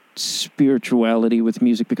is a spirituality with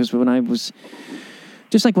music, because when I was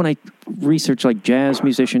just like when I research like jazz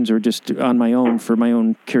musicians or just on my own for my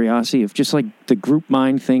own curiosity of just like the group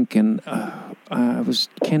mind think, and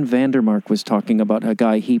Ken Vandermark was talking about a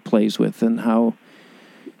guy he plays with and how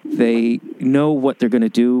they know what they're going to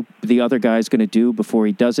do, the other guy's going to do before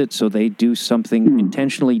he does it, so they do something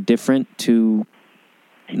intentionally different to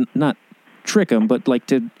not trick him, but like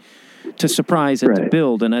to surprise and to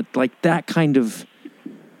build, and like that kind of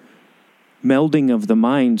melding of the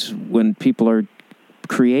minds when people are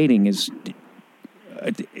creating is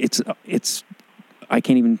it's I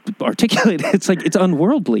can't even articulate it. It's like it's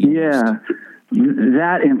unworldly. Yeah,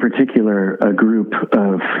 that in particular, a group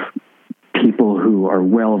of people who are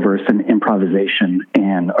well versed in improvisation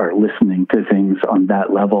and are listening to things on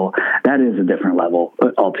that level, that is a different level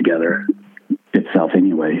altogether itself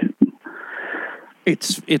anyway.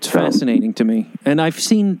 It's fascinating to me. And I've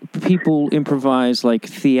seen people improvise like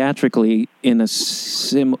theatrically in a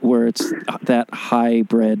where it's that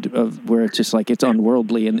hybrid of where it's just like it's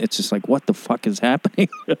unworldly and it's just like, what the fuck is happening?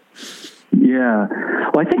 Yeah.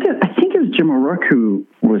 Well, I think it was Jim O'Rourke who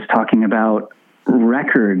was talking about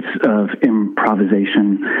records of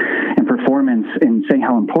improvisation and performance and saying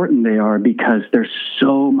how important they are, because there's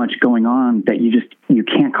so much going on that you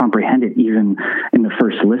can't comprehend it even in the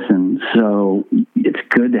first listen. So it's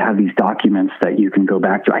good to have these documents that you can go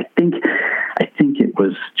back to. I think it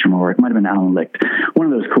was Jim O'Rourke, it might have been Alan Licht,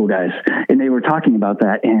 one of those cool guys, and they were talking about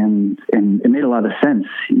that, and it made a lot of sense.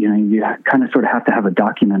 You know, you kind of sort of have to have a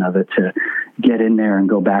document of it to get in there and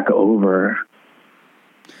go back over.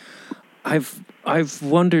 I've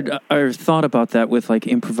wondered or thought about that with like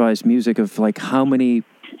improvised music, of like how many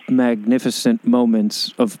magnificent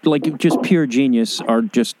moments of like just pure genius are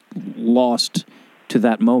just lost to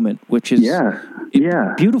that moment, which is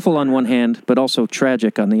beautiful on one hand, but also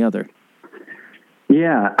tragic on the other.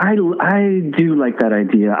 Yeah, I do like that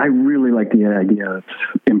idea. I really like the idea of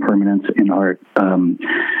impermanence in art.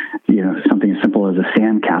 Something as simple as a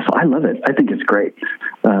sandcastle. I love it. I think it's great.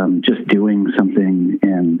 Just doing something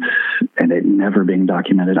and it never being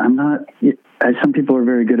documented. I'm not. Some people are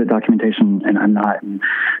very good at documentation, and I'm not. And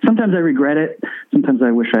sometimes I regret it. Sometimes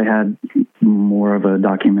I wish I had more of a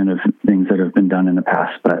document of things that have been done in the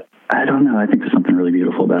past. But I don't know. I think there's something really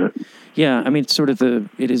beautiful about it. Yeah, I mean, it's sort of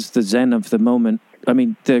it is the zen of the moment. I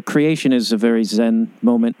mean, the creation is a very zen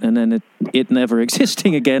moment, and then it never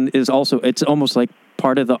existing again is also, it's almost like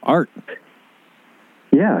part of the art.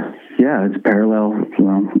 Yeah, it's parallel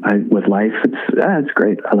with life. It's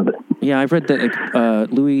great. I love it. Yeah, I've read that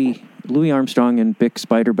Louis Armstrong and Bix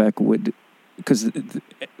Beiderbecke would, because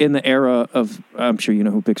in the era of, I'm sure you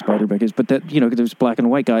know who Bix Beiderbecke is, but that, there was a black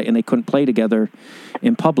and white guy, and they couldn't play together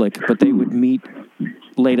in public, but they would meet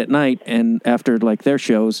late at night and after like their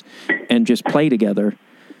shows and just play together.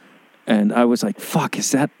 And I was like, fuck,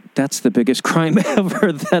 that's the biggest crime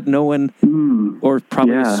ever, that no one or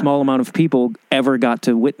probably a small amount of people ever got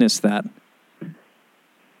to witness that.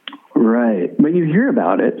 Right. But you hear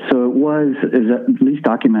about it, so is at least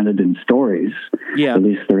documented in stories. Yeah. At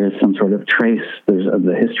least there is some sort of trace of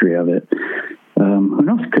the history of it. Who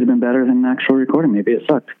knows? Could have been better than an actual recording. Maybe it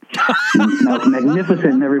sucked. Now it's magnificent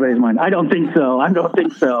in everybody's mind. I don't think so. I don't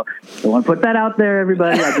want to put that out there,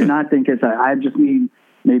 everybody. I do not think it's. I just mean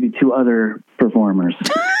maybe two other performers.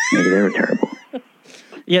 Maybe they were terrible.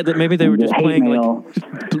 Yeah, maybe they were just playing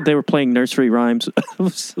they were playing nursery rhymes.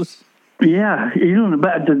 Yeah,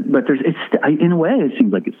 but there's in a way it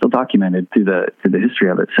seems like it's still documented through the history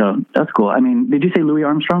of it. So that's cool. I mean, did you say Louis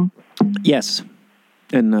Armstrong? Yes.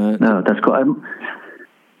 And no, that's cool.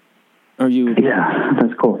 Are you? Yeah,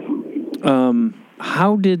 that's cool.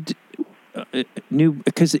 How did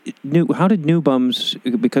how did New Bums?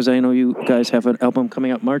 Because I know you guys have an album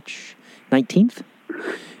coming out March 19th.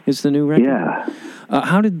 Is the new record? Yeah.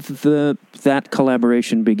 How did that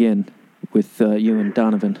collaboration begin with you and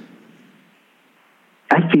Donovan?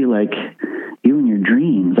 I feel like you and your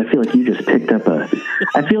dreams. I feel like you just picked up a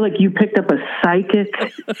psychic.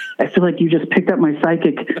 I feel like you just picked up my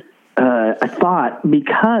psychic a thought,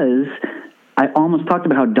 because I almost talked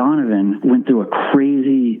about how Donovan went through a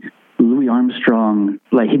crazy Louis Armstrong,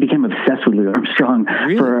 like he became obsessed with Louis Armstrong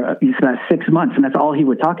for about 6 months, and that's all he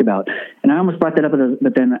would talk about. And I almost brought that up,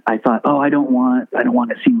 but then I thought, I don't want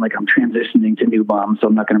to seem like I'm transitioning to New Bomb, so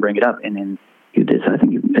I'm not going to bring it up. And then you did. So I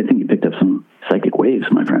think you picked up some psychic waves,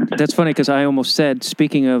 my friend. That's funny, because I almost said,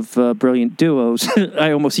 speaking of brilliant duos,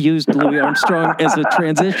 I almost used Louis Armstrong as a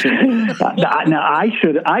transition. Now I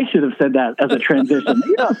should have said that as a transition.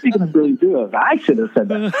 Speaking of brilliant duos, I should have said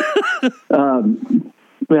that.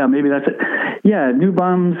 Yeah, maybe that's it. Yeah, New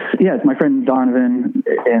Bombs. Yeah, it's my friend Donovan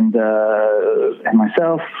and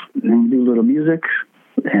myself, and we do a little music.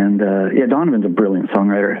 And Donovan's a brilliant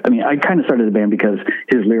songwriter. I mean, I kind of started the band because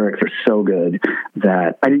his lyrics are so good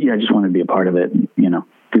that I just wanted to be a part of it,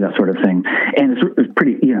 do that sort of thing. And it's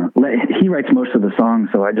pretty, he writes most of the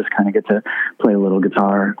songs, so I just kind of get to play a little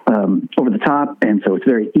guitar over the top. And so it's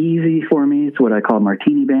very easy for me. It's what I call a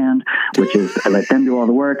martini band, which is I let them do all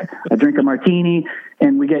the work. I drink a martini,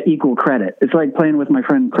 and we get equal credit. It's like playing with my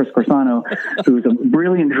friend Chris Corsano, who's a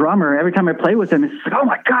brilliant drummer. Every time I play with him, it's like, oh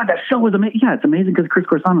my God, that show was amazing. Yeah, it's amazing because Chris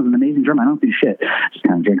Corsano is an amazing drummer. I don't do shit. Just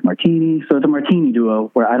kind of drink a martini. So it's a martini duo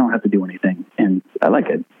where I don't have to do anything. And I like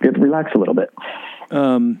it. Get to relax a little bit.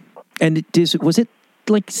 And was it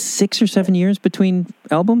like 6 or 7 years between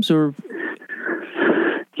albums, or?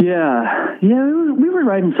 Yeah, we were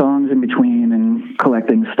writing songs in between and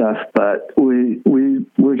collecting stuff, but we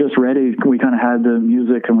were just ready. We kind of had the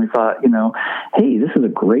music, and we thought, hey, this is a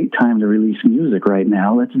great time to release music right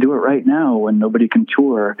now. Let's do it right now when nobody can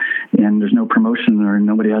tour and there's no promotion or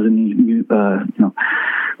nobody has any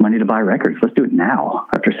money to buy records. Let's do it now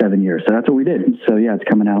after 7 years. So that's what we did. So yeah, it's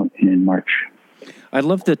coming out in March. I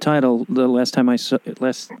love the title. The last time I saw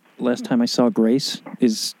Grace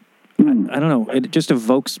is, I don't know. It just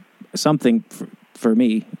evokes something for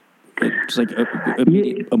me. It's like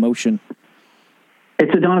immediate emotion.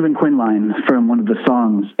 It's a Donovan Quinn line from one of the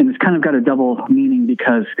songs, and it's kind of got a double meaning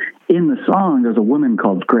because in the song there's a woman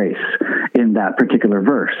called Grace in that particular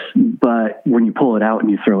verse, but when you pull it out and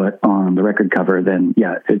you throw it on the record cover, then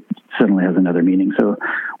yeah, it suddenly has another meaning. So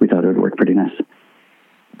we thought it would work pretty nice.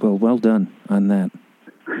 Well done on that.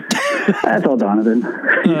 That's all Donovan.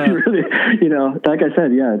 Really, like I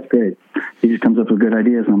said, yeah, it's great. He just comes up with good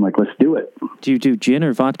ideas, and I'm like, let's do it. Do you do gin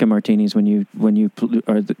or vodka martinis when you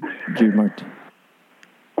do mart?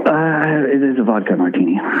 It is a vodka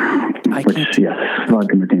martini.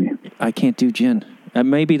 Vodka martini. I can't do gin.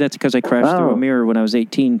 Maybe that's because I crashed through a mirror when I was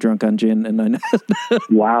 18, drunk on gin, and I.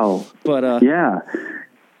 Wow. But yeah.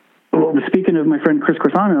 Well, speaking of my friend Chris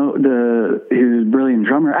Corsano, who's a brilliant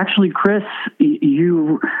drummer. Actually, Chris,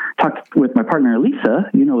 you talked with my partner Elisa.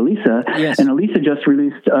 You know Elisa, yes. And Elisa just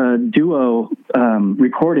released a duo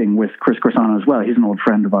recording with Chris Corsano as well. He's an old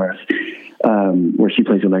friend of ours, where she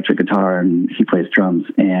plays electric guitar and he plays drums.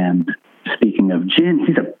 And speaking of gin,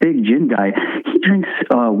 he's a big gin guy. He drinks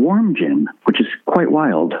warm gin, which is quite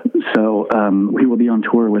wild. So he will be on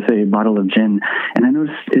tour with a bottle of gin, and I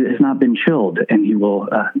noticed it has not been chilled, and he will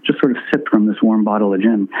just sort of sip from this warm bottle of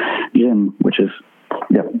gin, which is,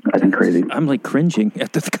 yeah, I think crazy. I'm like cringing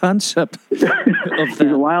at the concept of that. He's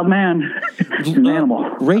a wild man. He's an animal.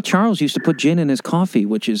 Ray Charles used to put gin in his coffee,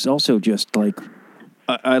 which is also just like...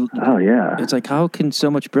 oh yeah! It's like, how can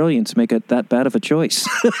so much brilliance make it that bad of a choice?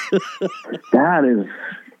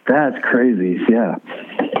 That's crazy. Yeah.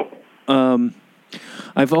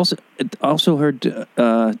 I've also heard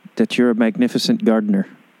that you're a magnificent gardener,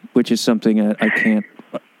 which is something I can't.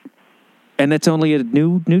 And that's only a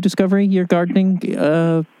new discovery. Your gardening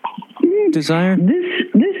desire.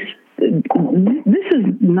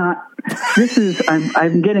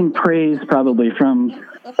 I'm getting praise probably from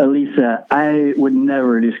Elisa. I would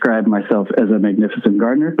never describe myself as a magnificent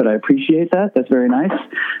gardener, but I appreciate that. That's very nice.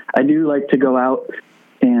 I do like to go out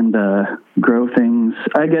and grow things.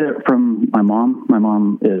 I get it from my mom. My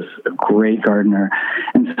mom is a great gardener.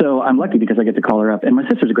 And so I'm lucky because I get to call her up. And my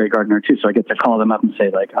sister's a great gardener too, so I get to call them up and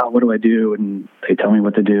say, like, oh, what do I do? And they tell me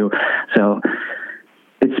what to do. So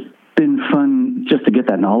it's been fun just to get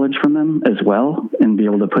that knowledge from them as well and be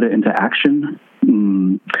able to put it into action.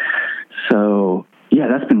 So yeah,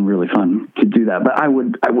 that's been really fun to do that. But I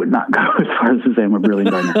would not go as far as to say I'm a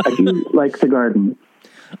brilliant gardener. I do like the garden.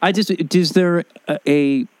 Is there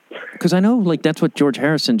because I know like that's what George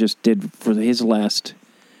Harrison just did for his last,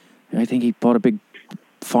 I think he bought a big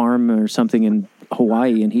farm or something in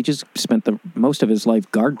Hawaii, and he just spent the most of his life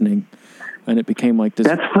gardening, and it became like this.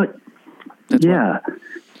 Yeah.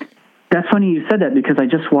 That's funny you said that because I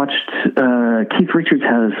just watched, Keith Richards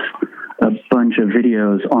has a bunch of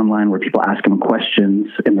videos online where people ask him questions,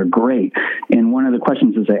 and they're great. And one of the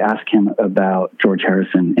questions is they ask him about George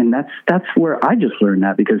Harrison. And that's where I just learned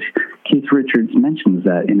that, because Keith Richards mentions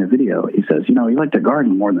that in a video. He says, he liked to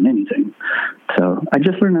garden more than anything. So I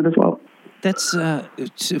just learned that as well. That's,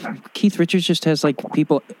 Keith Richards just has like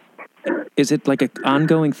people, is it like an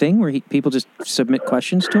ongoing thing where people just submit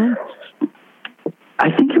questions to him?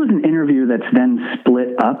 I think it was an interview that's then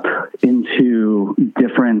split up into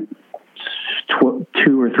different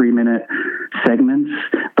 2 or 3 minute segments,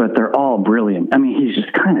 but they're all brilliant. I mean, he's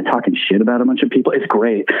just kind of talking shit about a bunch of people. It's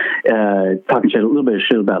great. Talking a little bit of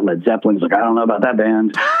shit about Led Zeppelin. He's like, I don't know about that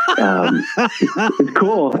band. It's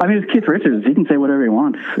cool. I mean, it's Keith Richards. He can say whatever he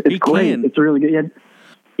wants. It's great. It's really good.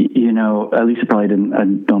 Lisa probably didn't, I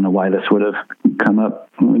don't know why this would have come up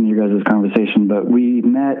in you guys' conversation, but we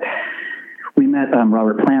met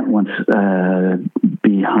Robert Plant once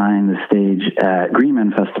behind the stage at Green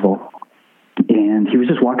Man Festival. And he was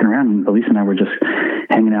just walking around, and Elise and I were just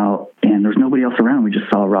hanging out, and there was nobody else around. We just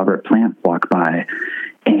saw Robert Plant walk by,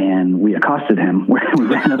 and we accosted him. We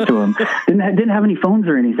ran up to him. Didn't have any phones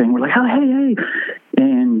or anything. We're like, oh, hey.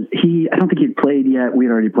 And I don't think he'd played yet. We'd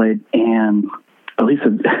already played. And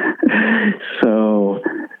Elisa so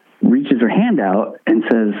reaches her hand out and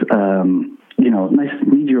says, nice to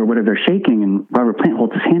meet you, or whatever. They're shaking, and Robert Plant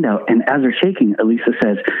holds his hand out. And as they're shaking, Elisa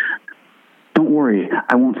says, don't worry,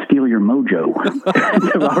 I won't steal your mojo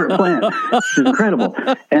to Robert Plant. It's incredible.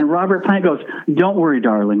 And Robert Plant goes, don't worry,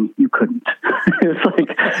 darling, you couldn't. It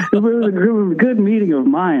was a good meeting of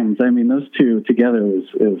minds. I mean, those two together it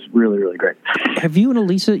was really, really great. Have you and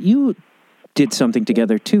Elisa, you did something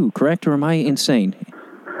together too, correct? Or am I insane?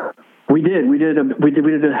 We did. We did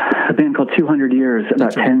a band called 200 Years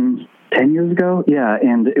about 10 years ago. Yeah.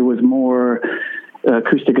 And it was more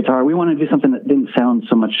acoustic guitar. We wanted to do something that didn't sound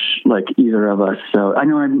so much like either of us. So I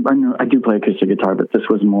know I do play acoustic guitar, but this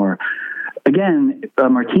was more, again, a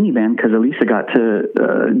martini band, because Elisa got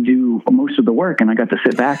to do most of the work, and I got to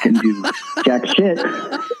sit back and do jack shit.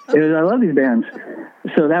 I love these bands.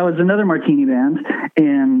 So that was another martini band,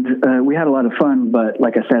 and we had a lot of fun, but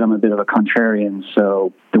like I said, I'm a bit of a contrarian,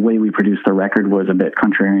 so the way we produced the record was a bit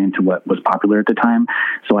contrarian to what was popular at the time.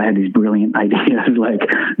 So I had these brilliant ideas like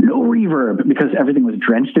no reverb, because everything was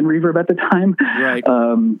drenched in reverb at the time, right?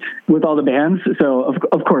 With all the bands. So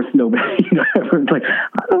of course nobody, everyone's like,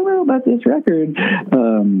 I don't know about this record.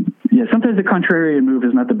 Sometimes the contrarian move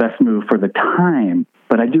is not the best move for the time,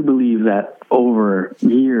 but I do believe that over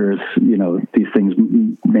years, these things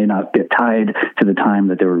may not get tied to the time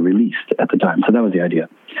that they were released at the time. So that was the idea.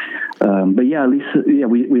 But yeah, at least,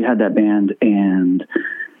 we had that band. And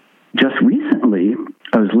just recently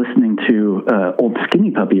I was listening to old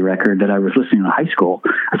Skinny Puppy record that I was listening to in high school.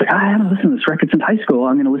 I was like, I haven't listened to this record since high school.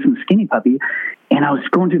 I'm going to listen to Skinny Puppy. And I was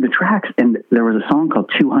going through the tracks, and there was a song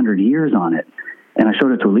called 200 Years on it. And I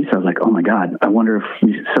showed it to Elisa. I was like, oh my God, I wonder if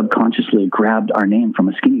we subconsciously grabbed our name from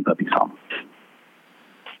a Skinny Puppy song.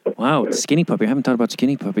 Wow, Skinny Puppy. I haven't thought about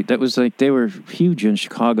Skinny Puppy. That was like, they were huge in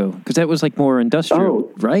Chicago, because that was like more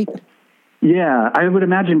industrial, right? Yeah, I would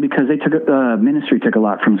imagine, because they took Ministry took a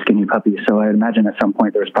lot from Skinny Puppy. So I would imagine at some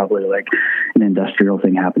point there was probably like an industrial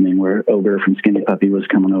thing happening where Ogre from Skinny Puppy was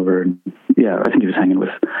coming over. And yeah, I think he was hanging with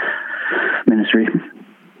Ministry.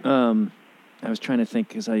 I was trying to think,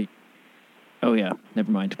 because oh yeah,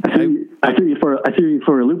 never mind. I threw you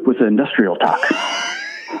for a loop with the industrial talk.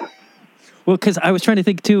 Well, because I was trying to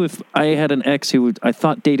think too, if I had an ex who I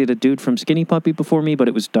thought dated a dude from Skinny Puppy before me, but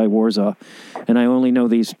it was Die Warsaw, and I only know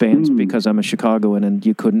these bands because I'm a Chicagoan, and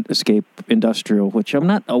you couldn't escape industrial, which I'm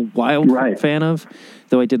not a wild fan of,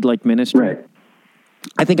 though I did like Ministry. Right.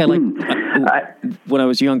 I think I like when I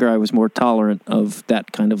was younger, I was more tolerant of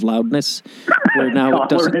that kind of loudness. Where now it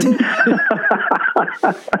doesn't.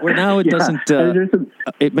 Where now it doesn't.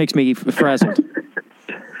 It makes me frazzled.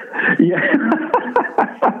 Yeah.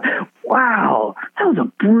 Wow, that was a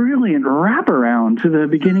brilliant wraparound to the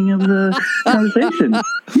beginning of the conversation.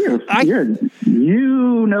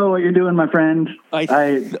 You know what you're doing, my friend.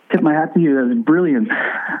 I tip my hat to you. That was brilliant.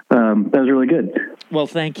 That was really good. Well,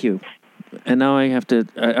 thank you. And now I have to.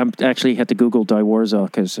 I actually had to Google Die Warsaw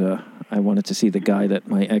because I wanted to see the guy that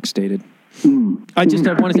my ex dated. I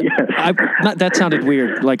wanted to. Yeah. That sounded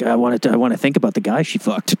weird. Like I want to think about the guy she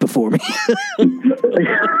fucked before me.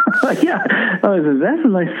 Yeah, that's a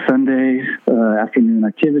nice Sunday afternoon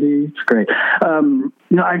activity. It's great.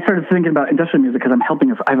 I started thinking about industrial music because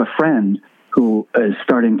I have a friend who is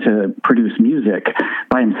starting to produce music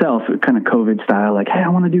by himself, kind of COVID style, like, hey, I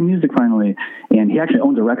want to do music finally. And he actually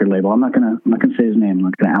owns a record label. I'm not gonna say his name. I'm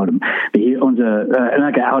not gonna out him. But he owns I'm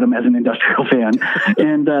not gonna out him as an industrial fan.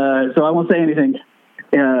 And so I won't say anything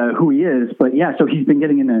who he is, but yeah, so he's been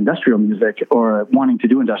getting into industrial music or wanting to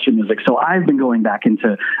do industrial music. So I've been going back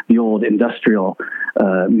into the old industrial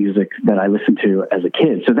music that I listened to as a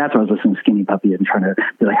kid. So that's why I was listening to Skinny Puppy and trying to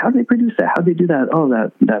be like, how did they produce that? How did they do that? Oh,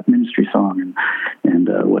 that Ministry song and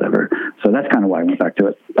whatever. So that's kind of why I went back to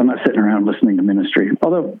it. I'm not sitting around listening to Ministry,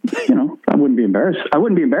 although, I wouldn't be embarrassed. I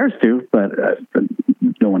wouldn't be embarrassed to, but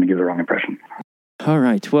don't want to give the wrong impression. All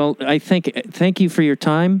right. Well, thank you for your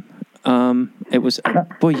time. It was,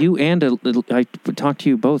 boy, you and I talked to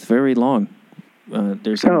you both very long.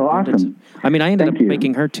 There's awesome. I mean, I ended up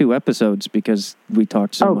making her 2 episodes because we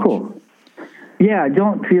talked so much. Oh, cool. Yeah,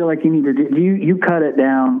 don't feel like you need to do. You cut it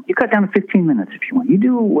down. You cut down to 15 minutes if you want. You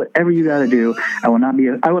do whatever you got to do. I will not be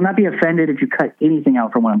offended if you cut anything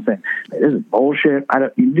out from what I'm saying. This is bullshit.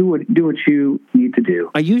 You do what you need to do.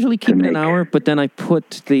 I usually keep it an hour, but then I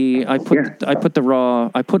put all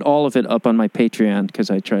of it up on my Patreon because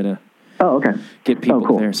I try to. Oh, okay. Get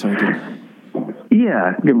people there so I can.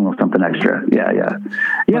 Yeah, give them a little something extra. Yeah,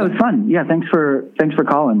 it was fun. Yeah, thanks for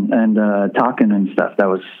calling and talking and stuff. That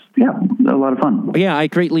was a lot of fun. Yeah, I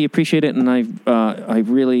greatly appreciate it, and I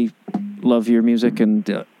really love your music, and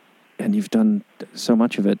you've done so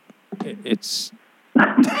much of it. It's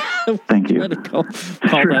thank you. Call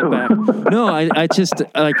that back. No, I just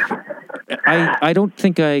like I don't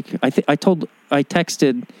think I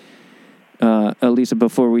texted Elisa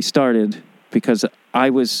before we started because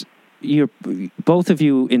both of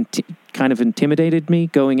you kind of intimidated me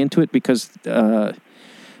going into it because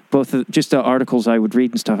both just the articles I would read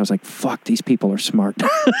and stuff, I was like, fuck, these people are smart.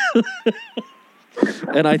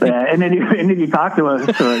 And I think, and then you talk to us,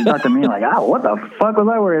 or you talk to me like, what the fuck was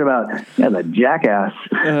I worried about? Yeah, the jackass.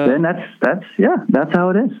 Then that's how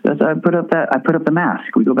it is. I put up the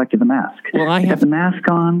mask. We go back to the mask. Well, I have the mask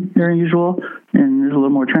on, very usual, and it's a little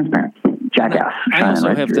more transparent. Jackass. I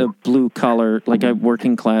also have the blue collar, like a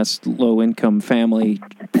working class, low income family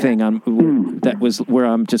thing. That was where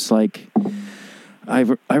I'm just like. I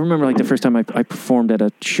remember like the first time I performed at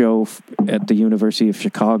a show at the University of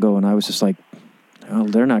Chicago, and I was just like, oh,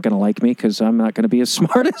 they're not going to like me because I'm not going to be as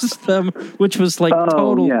smart as them, which was like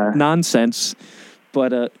total nonsense.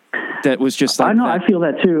 But that was just like I know, I feel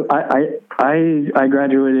that too. I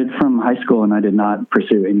graduated from high school and I did not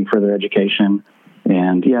pursue any further education.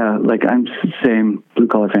 And like I'm same blue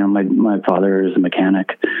collar family. My father is a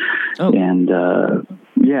mechanic. Oh. And so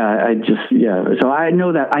I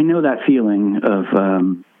know that feeling of I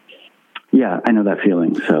know that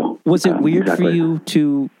feeling. So was it weird for you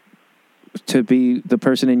to be the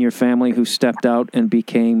person in your family who stepped out and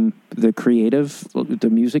became the creative, the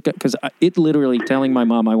music? Because it literally telling my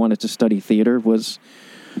mom I wanted to study theater was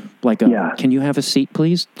like can you have a seat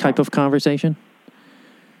please type of conversation.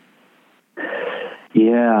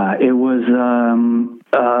 Yeah, it was,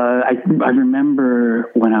 I remember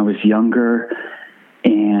when I was younger,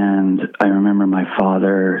 and I remember my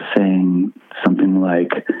father saying something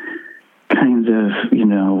like, kind of,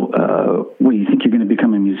 what, you think you're going to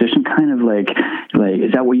become a musician? Kind of like,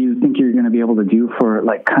 is that what you think you're going to be able to do for,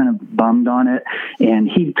 like, kind of bummed on it? And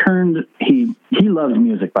he loves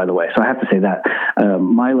music, by the way, so I have to say that.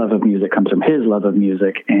 My love of music comes from his love of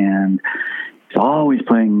music, and he's always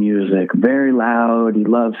playing music, very loud. He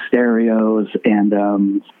loves stereos,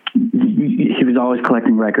 and he was always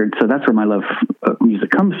collecting records. So that's where my love of music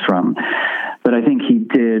comes from. But I think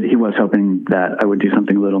he was hoping that I would do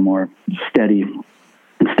something a little more steady and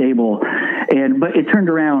stable. But it turned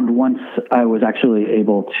around once I was actually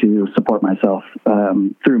able to support myself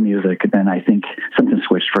through music. Then I think something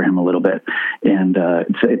switched for him a little bit. And I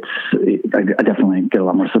definitely get a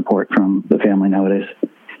lot more support from the family nowadays.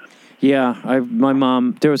 Yeah, my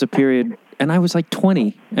mom, there was a period, and I was like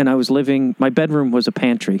 20, and I was my bedroom was a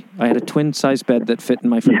pantry. I had a twin-size bed that fit in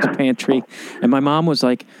my friend's pantry, and my mom was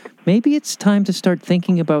like, maybe it's time to start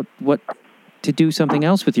thinking about to do something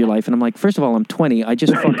else with your life. And I'm like, first of all, I'm 20. I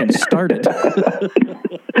just fucking started.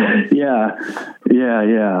 Yeah.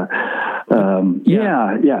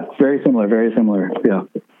 Very similar. Yeah.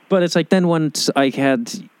 But it's like then once I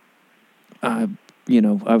had...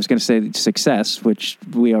 I was going to say success, which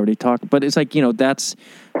we already talked, but it's like, that's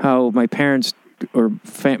how my parents or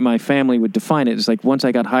my family would define it. It's like once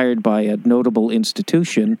I got hired by a notable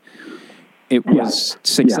institution, it was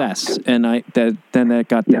success. And then that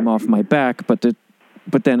got them off my back. But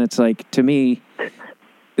then it's like, to me,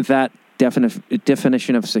 that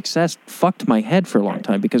definition of success fucked my head for a long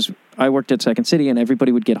time because I worked at Second City, and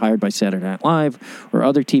everybody would get hired by Saturday Night Live or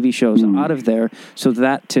other TV shows out of there. So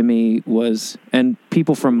that to me was, and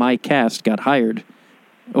people from my cast got hired,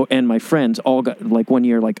 and my friends all got, like, one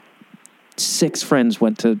year, like 6 friends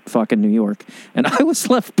went to fucking New York, and I was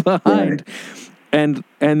left behind. Right. And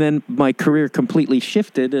then my career completely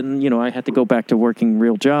shifted, and, I had to go back to working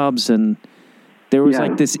real jobs, and there was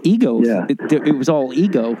like this ego. Yeah. It was all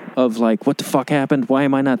ego of like, what the fuck happened? Why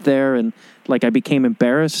am I not there? And like, I became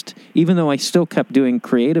embarrassed, even though I still kept doing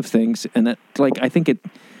creative things. And that, like, I think it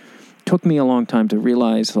took me a long time to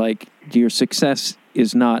realize, like, your success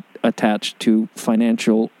is not attached to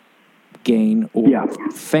financial gain or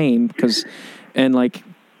fame. And like,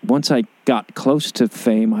 once I got close to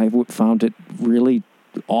fame, I found it really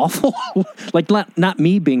awful. Like, not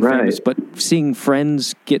me being famous, but seeing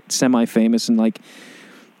friends get semi-famous, and like,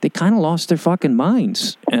 they kind of lost their fucking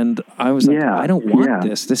minds. And I was like, I don't want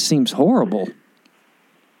this. This seems horrible.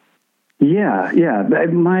 Yeah.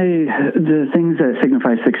 The things that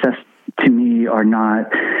signify success to me are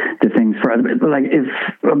not the things for other, like if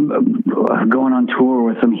going on tour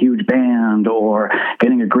with some huge band or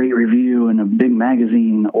getting a great review in a big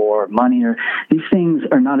magazine or money, or these things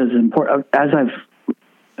are not as important as I've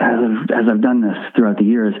done this throughout the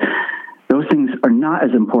years. Those things are not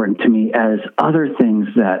as important to me as other things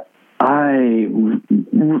that I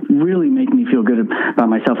really make me feel good about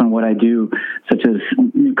myself and what I do, such as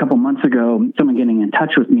a couple months ago, someone getting in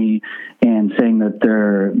touch with me and saying that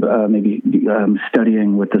they're maybe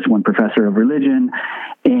studying with this one professor of religion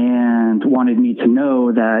and wanted me to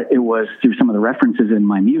know that it was through some of the references in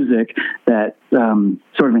my music that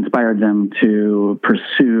sort of inspired them to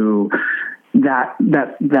pursue that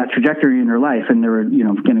trajectory in their life, and they were,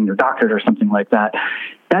 getting their doctorate or something like that.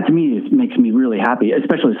 That to me makes me really happy,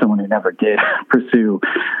 especially someone who never did pursue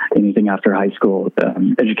anything after high school,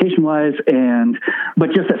 education-wise,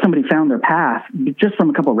 but just that somebody found their path just from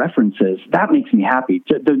a couple of references. That makes me happy.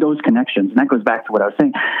 Those connections, and that goes back to what I was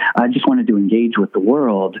saying. I just wanted to engage with the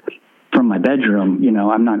world from my bedroom.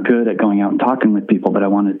 I'm not good at going out and talking with people, but I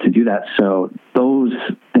wanted to do that. So those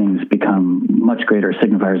things become much greater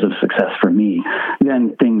signifiers of success for me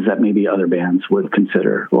than things that maybe other bands would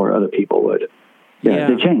consider or other people would. Yeah.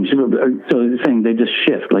 They change. So the thing, they just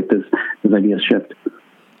shift, like this ideas shift.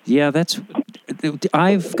 Yeah,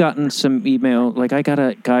 I've gotten some email, like I got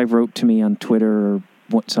a guy wrote to me on Twitter or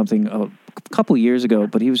something a couple years ago,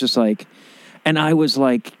 but he was just like, and I was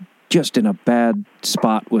like, just in a bad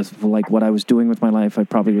spot with like what I was doing with my life. I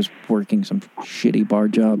probably was working some shitty bar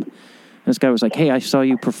job. And this guy was like, hey, I saw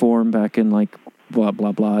you perform back in like blah,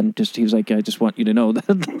 blah, blah. And he was like, I just want you to know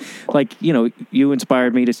that like, you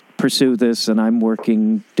inspired me to pursue this, and I'm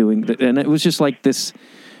doing that. And it was just like this,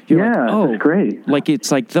 like, oh, that's great. Like, it's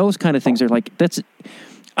like those kind of things are like,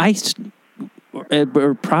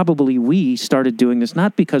 or probably we started doing this,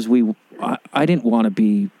 not because I didn't want to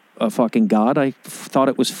be a fucking god. I thought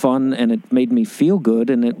it was fun and it made me feel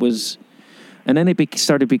good, and then it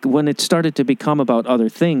started to become about other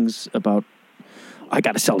things, about I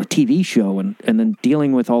got to sell a TV show and then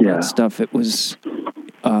dealing with all that stuff. It was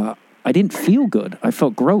I didn't feel good. I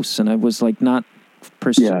felt gross, and I was like not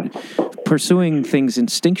pursuing things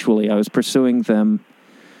instinctually. I was pursuing them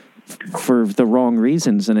for the wrong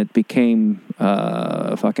reasons, and it became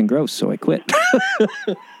fucking gross, so I quit.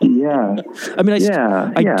 Yeah. I mean,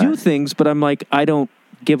 I do things, but I'm like, I don't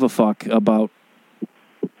give a fuck about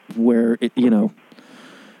where it,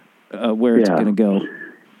 where it's going to go.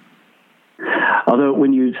 Although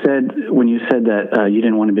when you said that you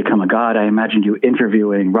didn't want to become a god, I imagined you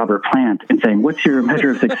interviewing Robert Plant and saying, "What's your measure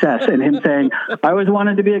of success?" and him saying, "I always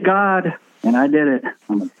wanted to be a god, and I did it.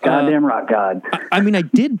 I'm a goddamn rock god." I mean, I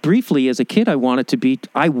did briefly as a kid. I wanted to be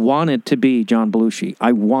John Belushi.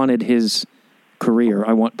 I wanted his career.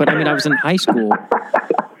 But I mean, I was in high school.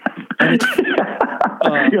 And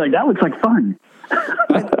you're like, that looks like fun.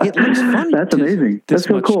 It looks fun. That's amazing. That's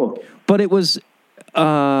so cool. But it was.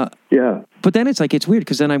 But then it's like, it's weird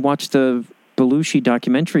because then I watched the Belushi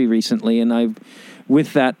documentary recently, and I,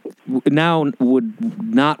 with that, now would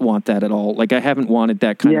not want that at all. Like, I haven't wanted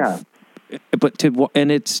that kind of. But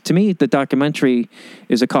to me, the documentary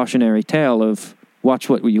is a cautionary tale of watch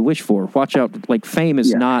what you wish for. Watch out. Like, fame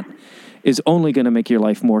is is only going to make your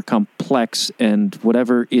life more complex, and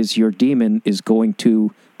whatever is your demon is going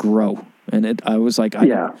to grow. And I was like,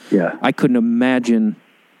 I couldn't imagine.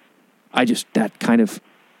 I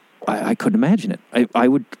couldn't imagine it. I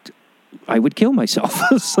would kill myself.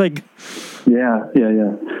 It's like, yeah.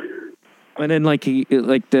 And then like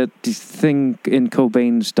the thing in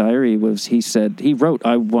Cobain's diary was, he wrote,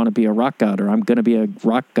 I want to be a rock god, or I'm going to be a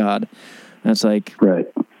rock god. And it's like, right.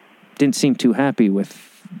 Didn't seem too happy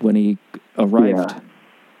with when he arrived.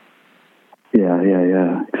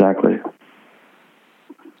 Yeah, exactly.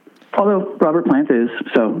 Although Robert Plant is,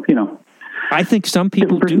 so, I think some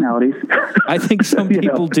people do. Personalities. I think some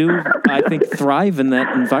people do. I think thrive in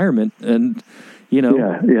that environment, and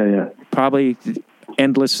Yeah. probably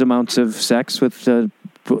endless amounts of sex with a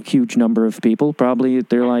huge number of people. Probably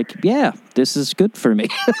they're like, yeah, this is good for me.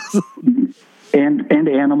 And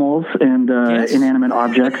animals and Yes. inanimate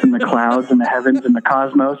objects and the clouds and the heavens and the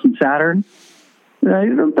cosmos and Saturn.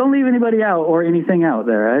 Don't leave anybody out or anything out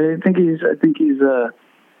there. I think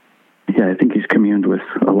he's communed with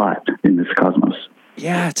a lot in this cosmos.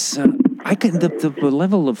 Yeah, it's I can the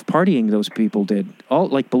level of partying those people did. All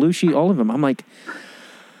like Belushi, all of them. I'm like,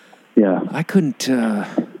 Yeah. I couldn't.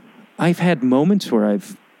 I've had moments where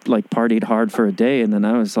I've like partied hard for a day, and then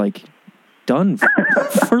I was like done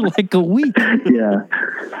for like a week. Yeah.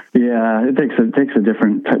 It takes a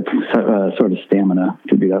different type, sort of stamina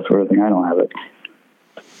to do that sort of thing. I don't have it.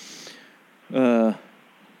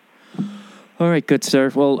 All right, good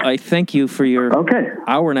sir. Well, I thank you for your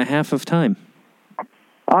hour and a half of time.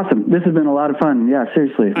 Awesome. This has been a lot of fun. Yeah,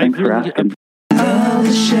 seriously. Thanks for asking. All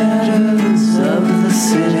the shadows of the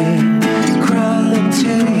city crawl into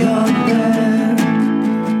your bed.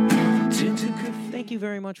 Thank you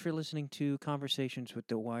very much for listening to Conversations with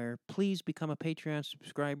Dwyer. Please become a Patreon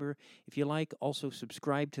subscriber if you like. Also,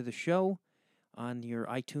 subscribe to the show on your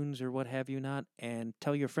iTunes or what have you not, and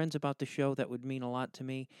tell your friends about the show. That would mean a lot to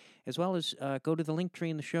me. As well as go to the link tree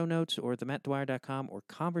in the show notes or themattdwyer.com or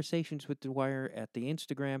Conversations with Dwyer at the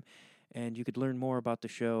Instagram, and you could learn more about the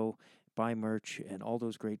show, buy merch, and all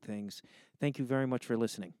those great things. Thank you very much for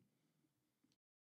listening.